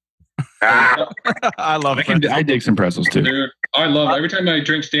at. I love it. I dig some pretzels too. Dude, I love it. Every time I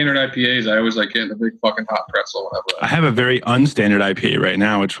drink standard IPAs, I always getting a big fucking hot pretzel. I have a very unstandard IPA right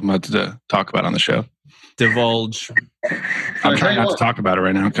now, which I'm about to talk about on the show. Divulge. I'm trying not to talk about it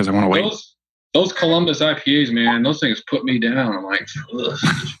right now because I want to wait. Those Columbus IPAs, man, those things put me down. I'm like, ugh.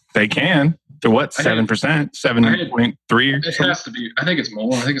 They can. They're what? 7%, 7.3. It has to be. I think it's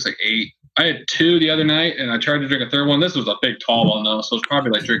more. I think it's 8. I had 2 the other night, and I tried to drink a third one. This was a big, tall one, though, so it's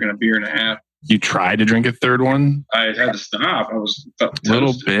probably like drinking a beer and a half. You tried to drink a third one? I had to stop. I was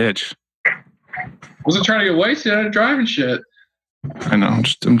little bitch. Wasn't trying to get wasted. I had driving shit. I know. I'm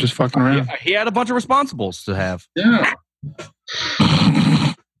just fucking around. Yeah, he had a bunch of responsibles to have. Yeah.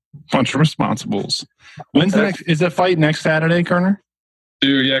 Bunch of responsibles. When's the next? Is the fight next Saturday, Kerner?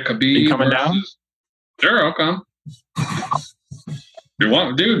 Dude, yeah, Khabib. You coming down? Sure, I'll come.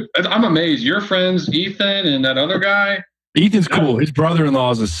 Dude, I'm amazed. Your friends, Ethan and that other guy. Ethan's cool. His brother-in-law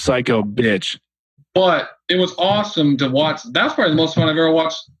is a psycho bitch. But it was awesome to watch. That's probably the most fun I've ever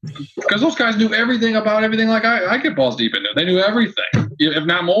watched. Because those guys knew everything about everything like I get balls deep into. They knew everything, if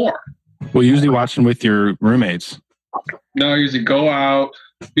not more. Well, usually watching with your roommates. No, I usually go out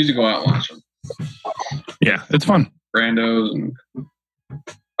and watch them. Yeah, it's fun. Randos. And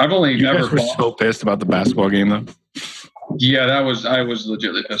I've only You ever guys were so pissed about the basketball game, though. Yeah, I was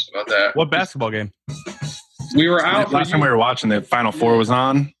legitimately pissed about that. What basketball game? We were out. Last time we were watching, the Final Four was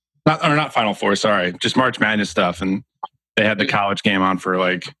on. Not Final Four, sorry. Just March Madness stuff. And they had the college game on for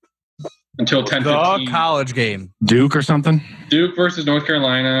like... Until 10:15. The college game. Duke or something? Duke versus North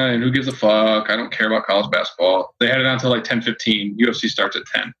Carolina, and who gives a fuck? I don't care about college basketball. They had it on until like 10:15. UFC starts at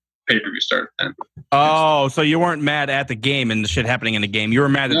 10. Pay-per-view starts at 10. Oh, so you weren't mad at the game and the shit happening in the game. You were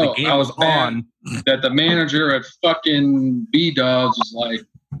mad that the game was on. That the manager at fucking B-Dubs was like,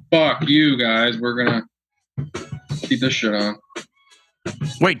 fuck you guys. We're going to keep this shit on.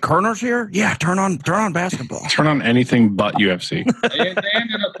 Wait, Kerner's here? Yeah, turn on basketball. Turn on anything but UFC. They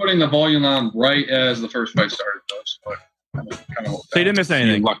ended up putting the volume on right as the first fight started, though. So So you didn't miss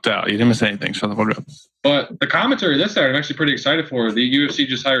anything. You lucked out. You didn't miss anything. Shut the fuck up. But the commentary this Saturday, I'm actually pretty excited for. The UFC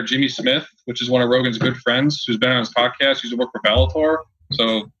just hired Jimmy Smith, which is one of Rogan's good friends, who's been on his podcast. He used to work for Bellator.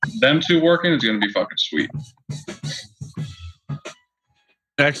 So them two working is going to be fucking sweet.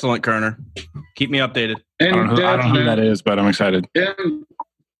 Excellent, Kerner. Keep me updated. I don't know who that is, but I'm excited.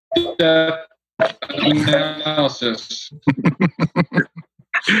 Analysis.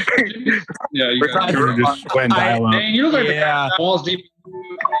 Yeah, you just went dial up. You look like balls deep.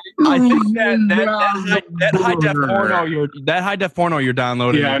 I think that high def porno you're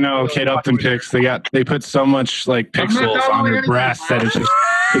downloading. Yeah, I know. Kate Upton pics. They put so much like pixels on your breast that it's just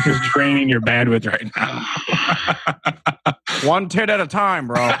draining your bandwidth right now. One tit at a time,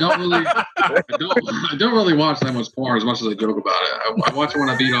 bro. I don't really watch that much porn as much as I joke about it. I watch it when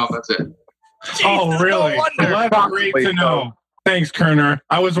I beat off. That's it. Jeez, oh, really? No well, that's great to know. Thanks, Kerner.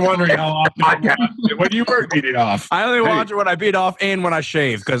 I was wondering how often when you were beating off. I only watch it when I beat off and when I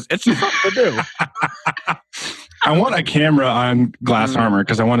shave because it's just something to do. I want a camera on Glass Armor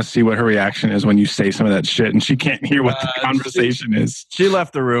because I want to see what her reaction is when you say some of that shit and she can't hear what the conversation is. She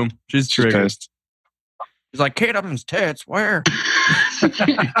left the room. She's triggered. Pissed. She's like, Kate Upton's tits, where? I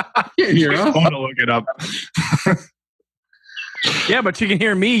want to look it up. Yeah, but she can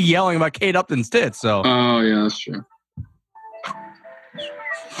hear me yelling about Kate Upton's tits. So. Oh, yeah, that's true.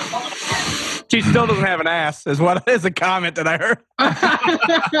 She still doesn't have an ass, is a comment that I heard.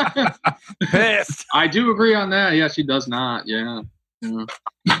 Pissed. I do agree on that. Yeah, she does not. Yeah.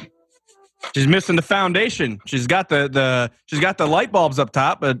 She's missing the foundation. She's got the light bulbs up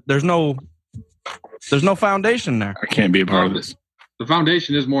top, but there's no foundation there. I can't be a part of this. The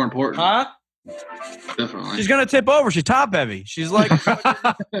foundation is more important. Huh? Definitely. She's gonna tip over. She's top heavy. She's like.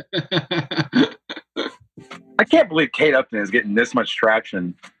 I can't believe Kate Upton is getting this much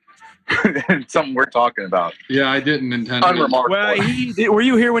traction. Something we're talking about. Yeah, I didn't intend. Unremarkable. Well, were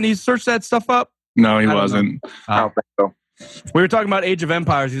you here when he searched that stuff up? No, he wasn't. I don't think so. We were talking about Age of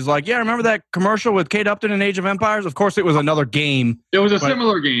Empires. He's like, yeah, remember that commercial with Kate Upton in Age of Empires? Of course, it was another game. It was a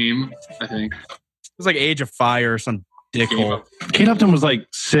similar game, I think. It was like Age of Fire or some dickhole. Kate Upton was like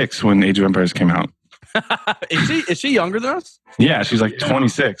 6 when Age of Empires came out. Is she younger than us? Yeah, she's like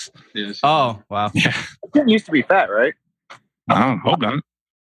 26. Yes. Oh, wow. Yeah. She used to be fat, right? I don't hope not.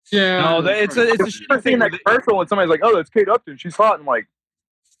 Yeah. No, it's a shitty thing. That commercial when somebody's like, "Oh, that's Kate Upton. She's hot." And like,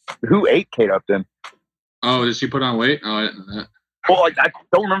 who ate Kate Upton? Oh, did she put on weight? Oh, I didn't know that. Well, like I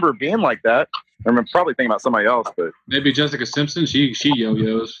don't remember her being like that. I'm probably thinking about somebody else, but maybe Jessica Simpson. She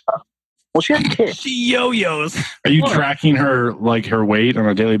yo-yos. Well, she has kids. She yo-yos. Are you tracking her her weight on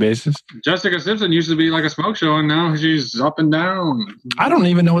a daily basis? Jessica Simpson used to be like a smoke show, and now she's up and down. I don't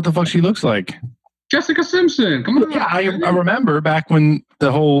even know what the fuck she looks like. Jessica Simpson, come on. Yeah, I remember back when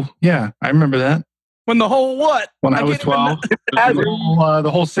the whole. Yeah, I remember that. When the whole what? When I was 12, the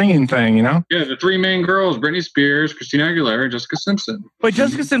whole singing thing, you know? Yeah, the 3 main girls: Britney Spears, Christina Aguilera, and Jessica Simpson. Wait,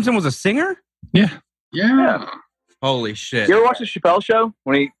 Jessica Simpson was a singer? Yeah. Holy shit! You ever watch the Chappelle Show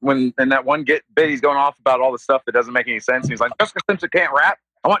when in that one bit he's going off about all the stuff that doesn't make any sense? And he's like, Jessica Simpson can't rap.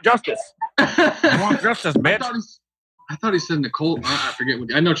 I want justice. I want justice, bitch. I thought he said Nicole. I forget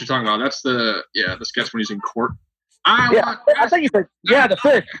what. I know what you're talking about. That's the sketch when he's in court. I think he said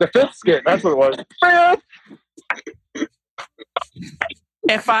the fifth skit. That's what it was.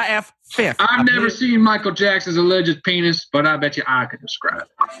 FIF fifth. I've never seen Michael Jackson's alleged penis, but I bet you I could describe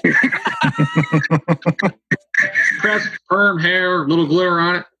it. Pressed perm hair, little glitter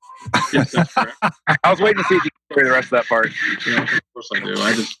on it. Yes, that's correct. I was waiting to see if you could hear the rest of that part. Yeah, of course I do.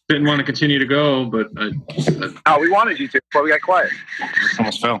 I just didn't want to continue to go, but we wanted you to, but we got quiet.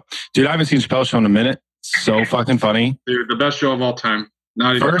 Almost fell. Dude, I haven't seen Chappelle Show in a minute. So fucking funny. Dude, the best show of all time.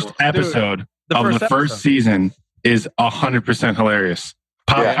 Not even first episode of the first season is 100% hilarious.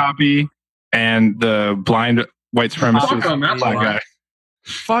 Pop Copy and the blind white supremacist black guy.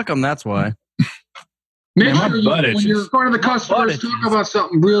 Fuck him, that's why. Make Man, sure you, when you're in front of the customers, talk about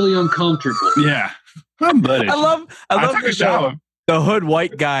something really uncomfortable. Yeah. I'm butt itches. I love took a shower. The hood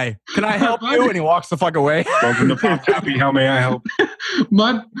white guy. Can I help you? And he walks the fuck away. Welcome to Pop Happy. How may I help?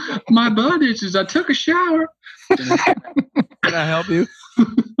 My butt itches. I took a shower. Can I help you?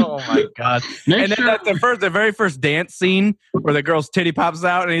 Oh my god! And then that's the very first dance scene where the girl's titty pops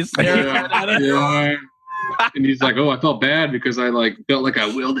out and he's staring at it. Yeah. And he's like, "Oh, I felt bad because I felt like I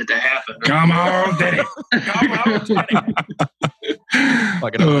willed it to happen." Come on, Diddy. Come on, Diddy.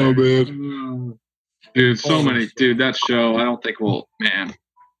 Oh man, dude, so many, dude. That show, I don't think we'll, man.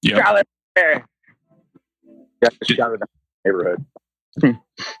 Yeah. Just shouted that in my neighborhood.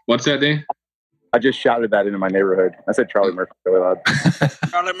 What's that, Dane? I just shouted that into my neighborhood. I said Charlie Murphy really loud.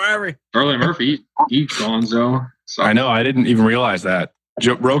 Charlie Murphy, he gonzo. I know. I didn't even realize that.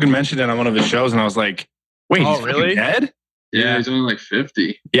 Rogan mentioned it on one of his shows, and I was like, "Wait, he's really dead?" Yeah, he's only like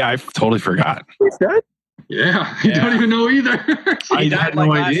 50. Yeah, I totally forgot. He's dead? Yeah, you don't even know either. I had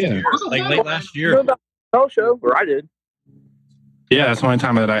no idea. Like late last year. Show where I did. Yeah, that's the only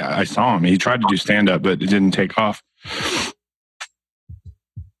time that I saw him. He tried to do stand-up, but it didn't take off.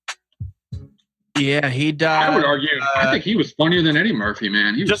 Yeah, he died. I would argue. I think he was funnier than Eddie Murphy,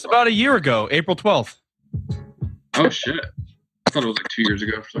 man. He was just about a year ago, April 12th. Oh shit! I thought it was like 2 years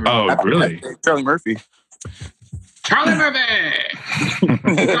ago. For some reason. Oh, really? Charlie Murphy. Charlie Murphy.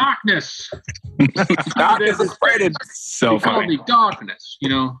 Darkness. Darkness is spreading. So funny. Call me darkness.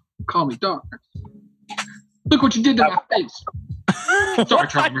 Call me darkness. Look what you did to my face. Sorry,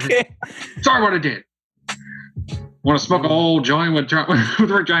 Charlie Murphy. Sorry what I did. Want to smoke a old joint with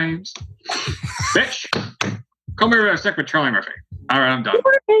Rick James? Bitch, come here to stick with Charlie Murphy. All right, I'm done.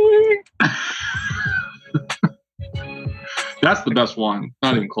 That's the best one.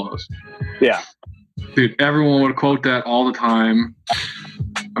 Not even close. Yeah. Dude, everyone would quote that all the time.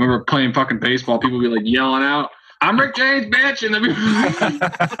 I remember playing fucking baseball. People would be like yelling out, "I'm Rick James, bitch!" And then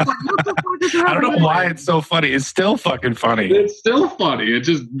I don't know why it's so funny. It's still fucking funny. It's still funny. It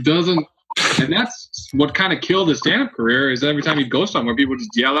just doesn't. And that's what kind of killed his stand-up career. Is every time he'd go somewhere, people just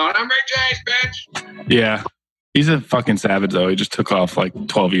yell out, "I'm Rick James, bitch!" Yeah, he's a fucking savage though. He just took off like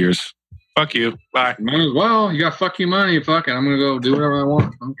 12 years. Fuck you. Bye. Might as well. You got fuck you money. Fuck it. I'm gonna go do whatever I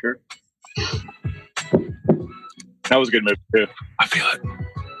want. I don't care. That was a good movie too. I feel it.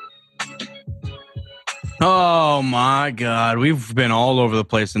 Oh my god, we've been all over the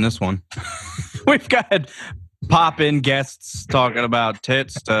place in this one. We've got pop-in guests talking about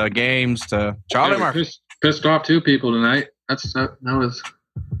tits to games to Charlie Murphy. Pissed off two people tonight. That was.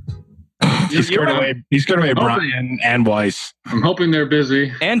 He scared away Brian and Weiss. I'm hoping they're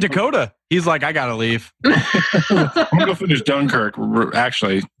busy. And Dakota. He's like, I gotta leave. I'm gonna go finish Dunkirk.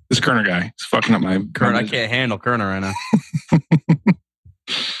 Actually, this Kerner guy is fucking up my Kerner. I can't handle Kerner right now.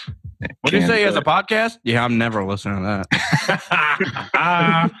 What did you say? He has a podcast? Yeah, I'm never listening to that.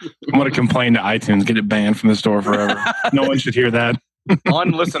 I'm gonna complain to iTunes, get it banned from the store forever. No one should hear that.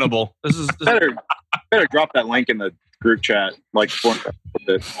 Unlistenable. This better drop that link in the group chat.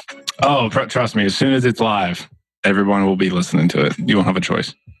 Oh, trust me. As soon as it's live, everyone will be listening to it. You won't have a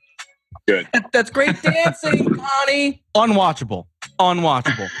choice. Good. That's great dancing, Connie. Unwatchable. Oh,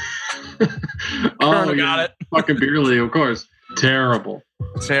 got it. Fucking Beer League, of course. Terrible.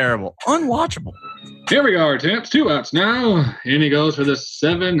 Unwatchable. Here we are, Temps. 2 outs now. And he goes for the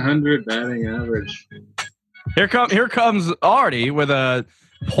 700 batting average. Here comes Artie with a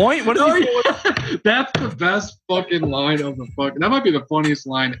point. What is he? That's the best fucking line of the fucking. That might be the funniest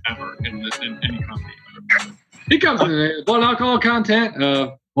line ever in any comedy. He comes in blood alcohol content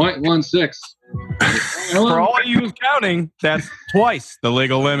of 0.16. For all of you counting, that's twice the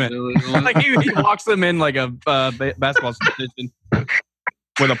legal limit. Like he walks them in like a basketball station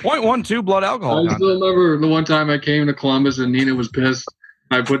with a 0.12 blood alcohol. I still remember the one time I came to Columbus and Nina was pissed.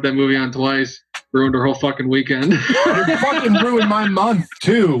 I put that movie on twice. Ruined her whole fucking weekend. You fucking ruined my month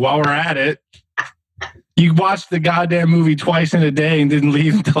too. While we're at it, you watched the goddamn movie twice in a day and didn't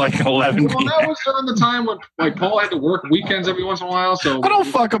leave until like 11 p.m. Well, that was during the time when Paul had to work weekends every once in a while. So I don't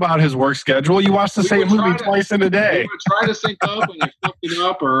fuck about his work schedule. You watch the same movie twice in a day. We would try to sync up and I fucked it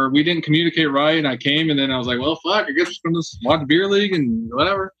up, or we didn't communicate right. And I came and then I was like, well, fuck, I guess we're going to watch Beer League and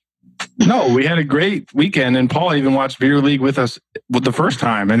whatever. No, we had a great weekend, and Paul even watched Beer League with us the first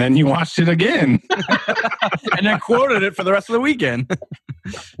time, and then you watched it again. And then quoted it for the rest of the weekend.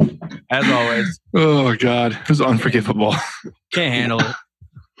 As always. Oh, God. It was unforgivable. Can't handle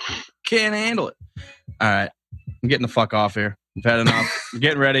it. All right. I'm getting the fuck off here. We've had enough. We're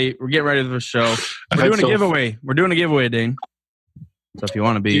getting ready for the show. We're doing a giveaway. We're doing a giveaway, Dane. So if you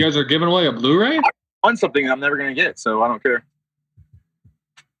want to be... You guys are giving away a Blu-ray? I won something I'm never going to get, so I don't care.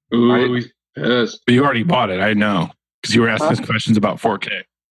 Ooh, Yes. But you already bought it. I know because you were asking us questions about 4K.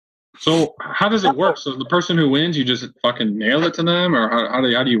 So how does it work? So the person who wins, you just fucking nail it to them, or how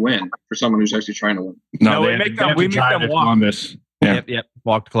do you win for someone who's actually trying to win? No, we make them walk. Columbus. Yeah. Yep.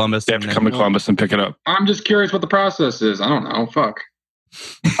 Walk to Columbus. They have to come to Columbus and pick it up. I'm just curious what the process is. I don't know. Fuck.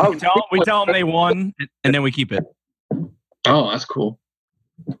 We tell them they won, and then we keep it. Oh, that's cool.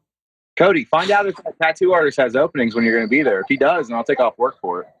 Cody, find out if that tattoo artist has openings when you're going to be there. If he does, then I'll take off work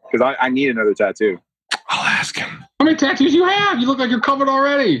for it because I need another tattoo. I'll ask him. How many tattoos you have? You look like you're covered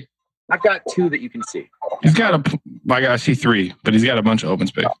already. I've got 2 that you can see. He's got I see 3, but he's got a bunch of open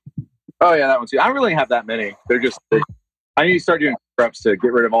space. Oh yeah, that one too. I don't really have that many. I need to start doing preps to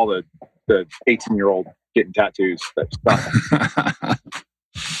get rid of all the 18-year-old getting tattoos. That stuff.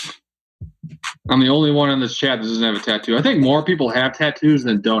 I'm the only one in this chat that doesn't have a tattoo. I think more people have tattoos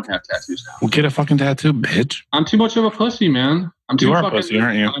than don't have tattoos now. Well, get a fucking tattoo, bitch. I'm too much of a pussy, man. You are a pussy,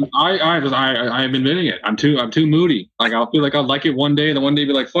 aren't you? I am admitting it. I'm too moody. Like I'll feel like I'll like it one day, and then one day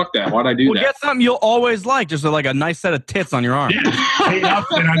be like, "Fuck that! Why'd I do that?" Get something you'll always like, just like a nice set of tits on your arm. Yeah, Kate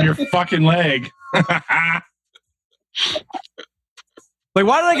Upton on your fucking leg. Like,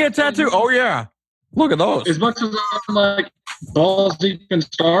 why did I get a tattoo? Oh yeah, look at those. As much as I'm like balls deep in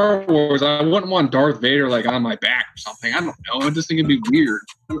Star Wars, I wouldn't want Darth Vader like on my back or something. I don't know. I just think it'd be weird.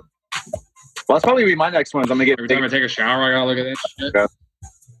 Well, that's probably be my next one. I'm gonna get every time I take a shower, I gotta look at that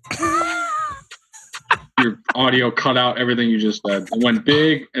shit. Your audio cut out everything you just said. It went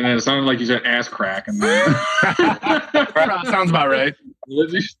big, and then it sounded like you said ass crack. And then sounds about right.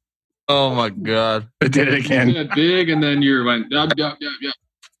 Oh my god! I did it again. You said big, and then you went yeah.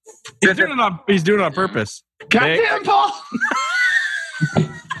 He's doing it on purpose. Goddamn, Paul!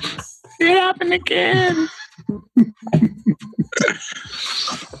 It happened again.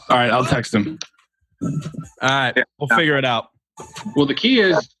 All right, I'll text him. All right, we'll figure it out. Well, the key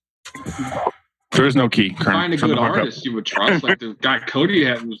is there is no key. Find a good artist you would trust. Like the guy Cody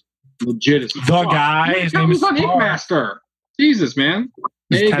had was legit as fuck. The guy, his name is on Ink Master. Jesus, man.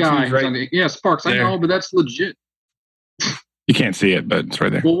 Hey, guy. Right. Yeah, Sparks. There. I know, but that's legit. You can't see it, but it's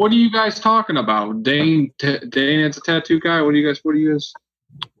right there. Well, what are you guys talking about? Dane is a tattoo guy. What are you guys?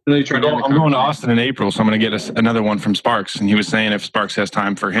 I'm going to Austin in April, so I'm going to get another one from Sparks. And he was saying if Sparks has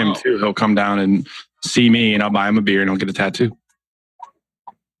time for him too, he'll come down and see me, and I'll buy him a beer, and he'll get a tattoo.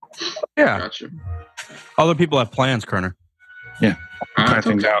 Yeah, gotcha. Other people have plans, Kerner. Yeah, try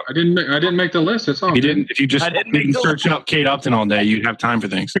things out. I didn't make the list. That's all. You didn't. If you just didn't search up Kate Upton all day, you'd have time for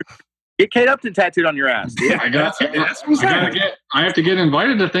things. Get Kate Upton tattooed on your ass. Yeah, I have to get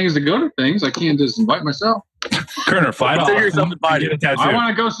invited to things to go to things. I can't just invite myself. Kerner, fly to Austin. I want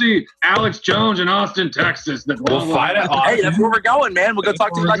to go see Alex Jones in Austin, Texas. We'll fly to Austin. Hey, that's where we're going, man. We'll go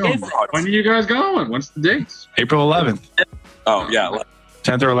talk to you about game fraud. When are you guys going? What's the dates? April 11th. Oh, yeah.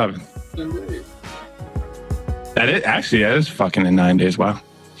 10th or 11th. That is fucking in 9 days. Wow.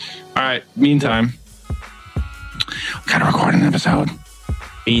 All right. Meantime, we gotta record an episode.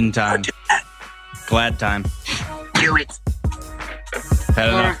 Meantime. Glad time. Do it. Had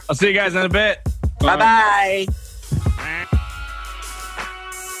enough. I'll see you guys in a bit. Bye-bye.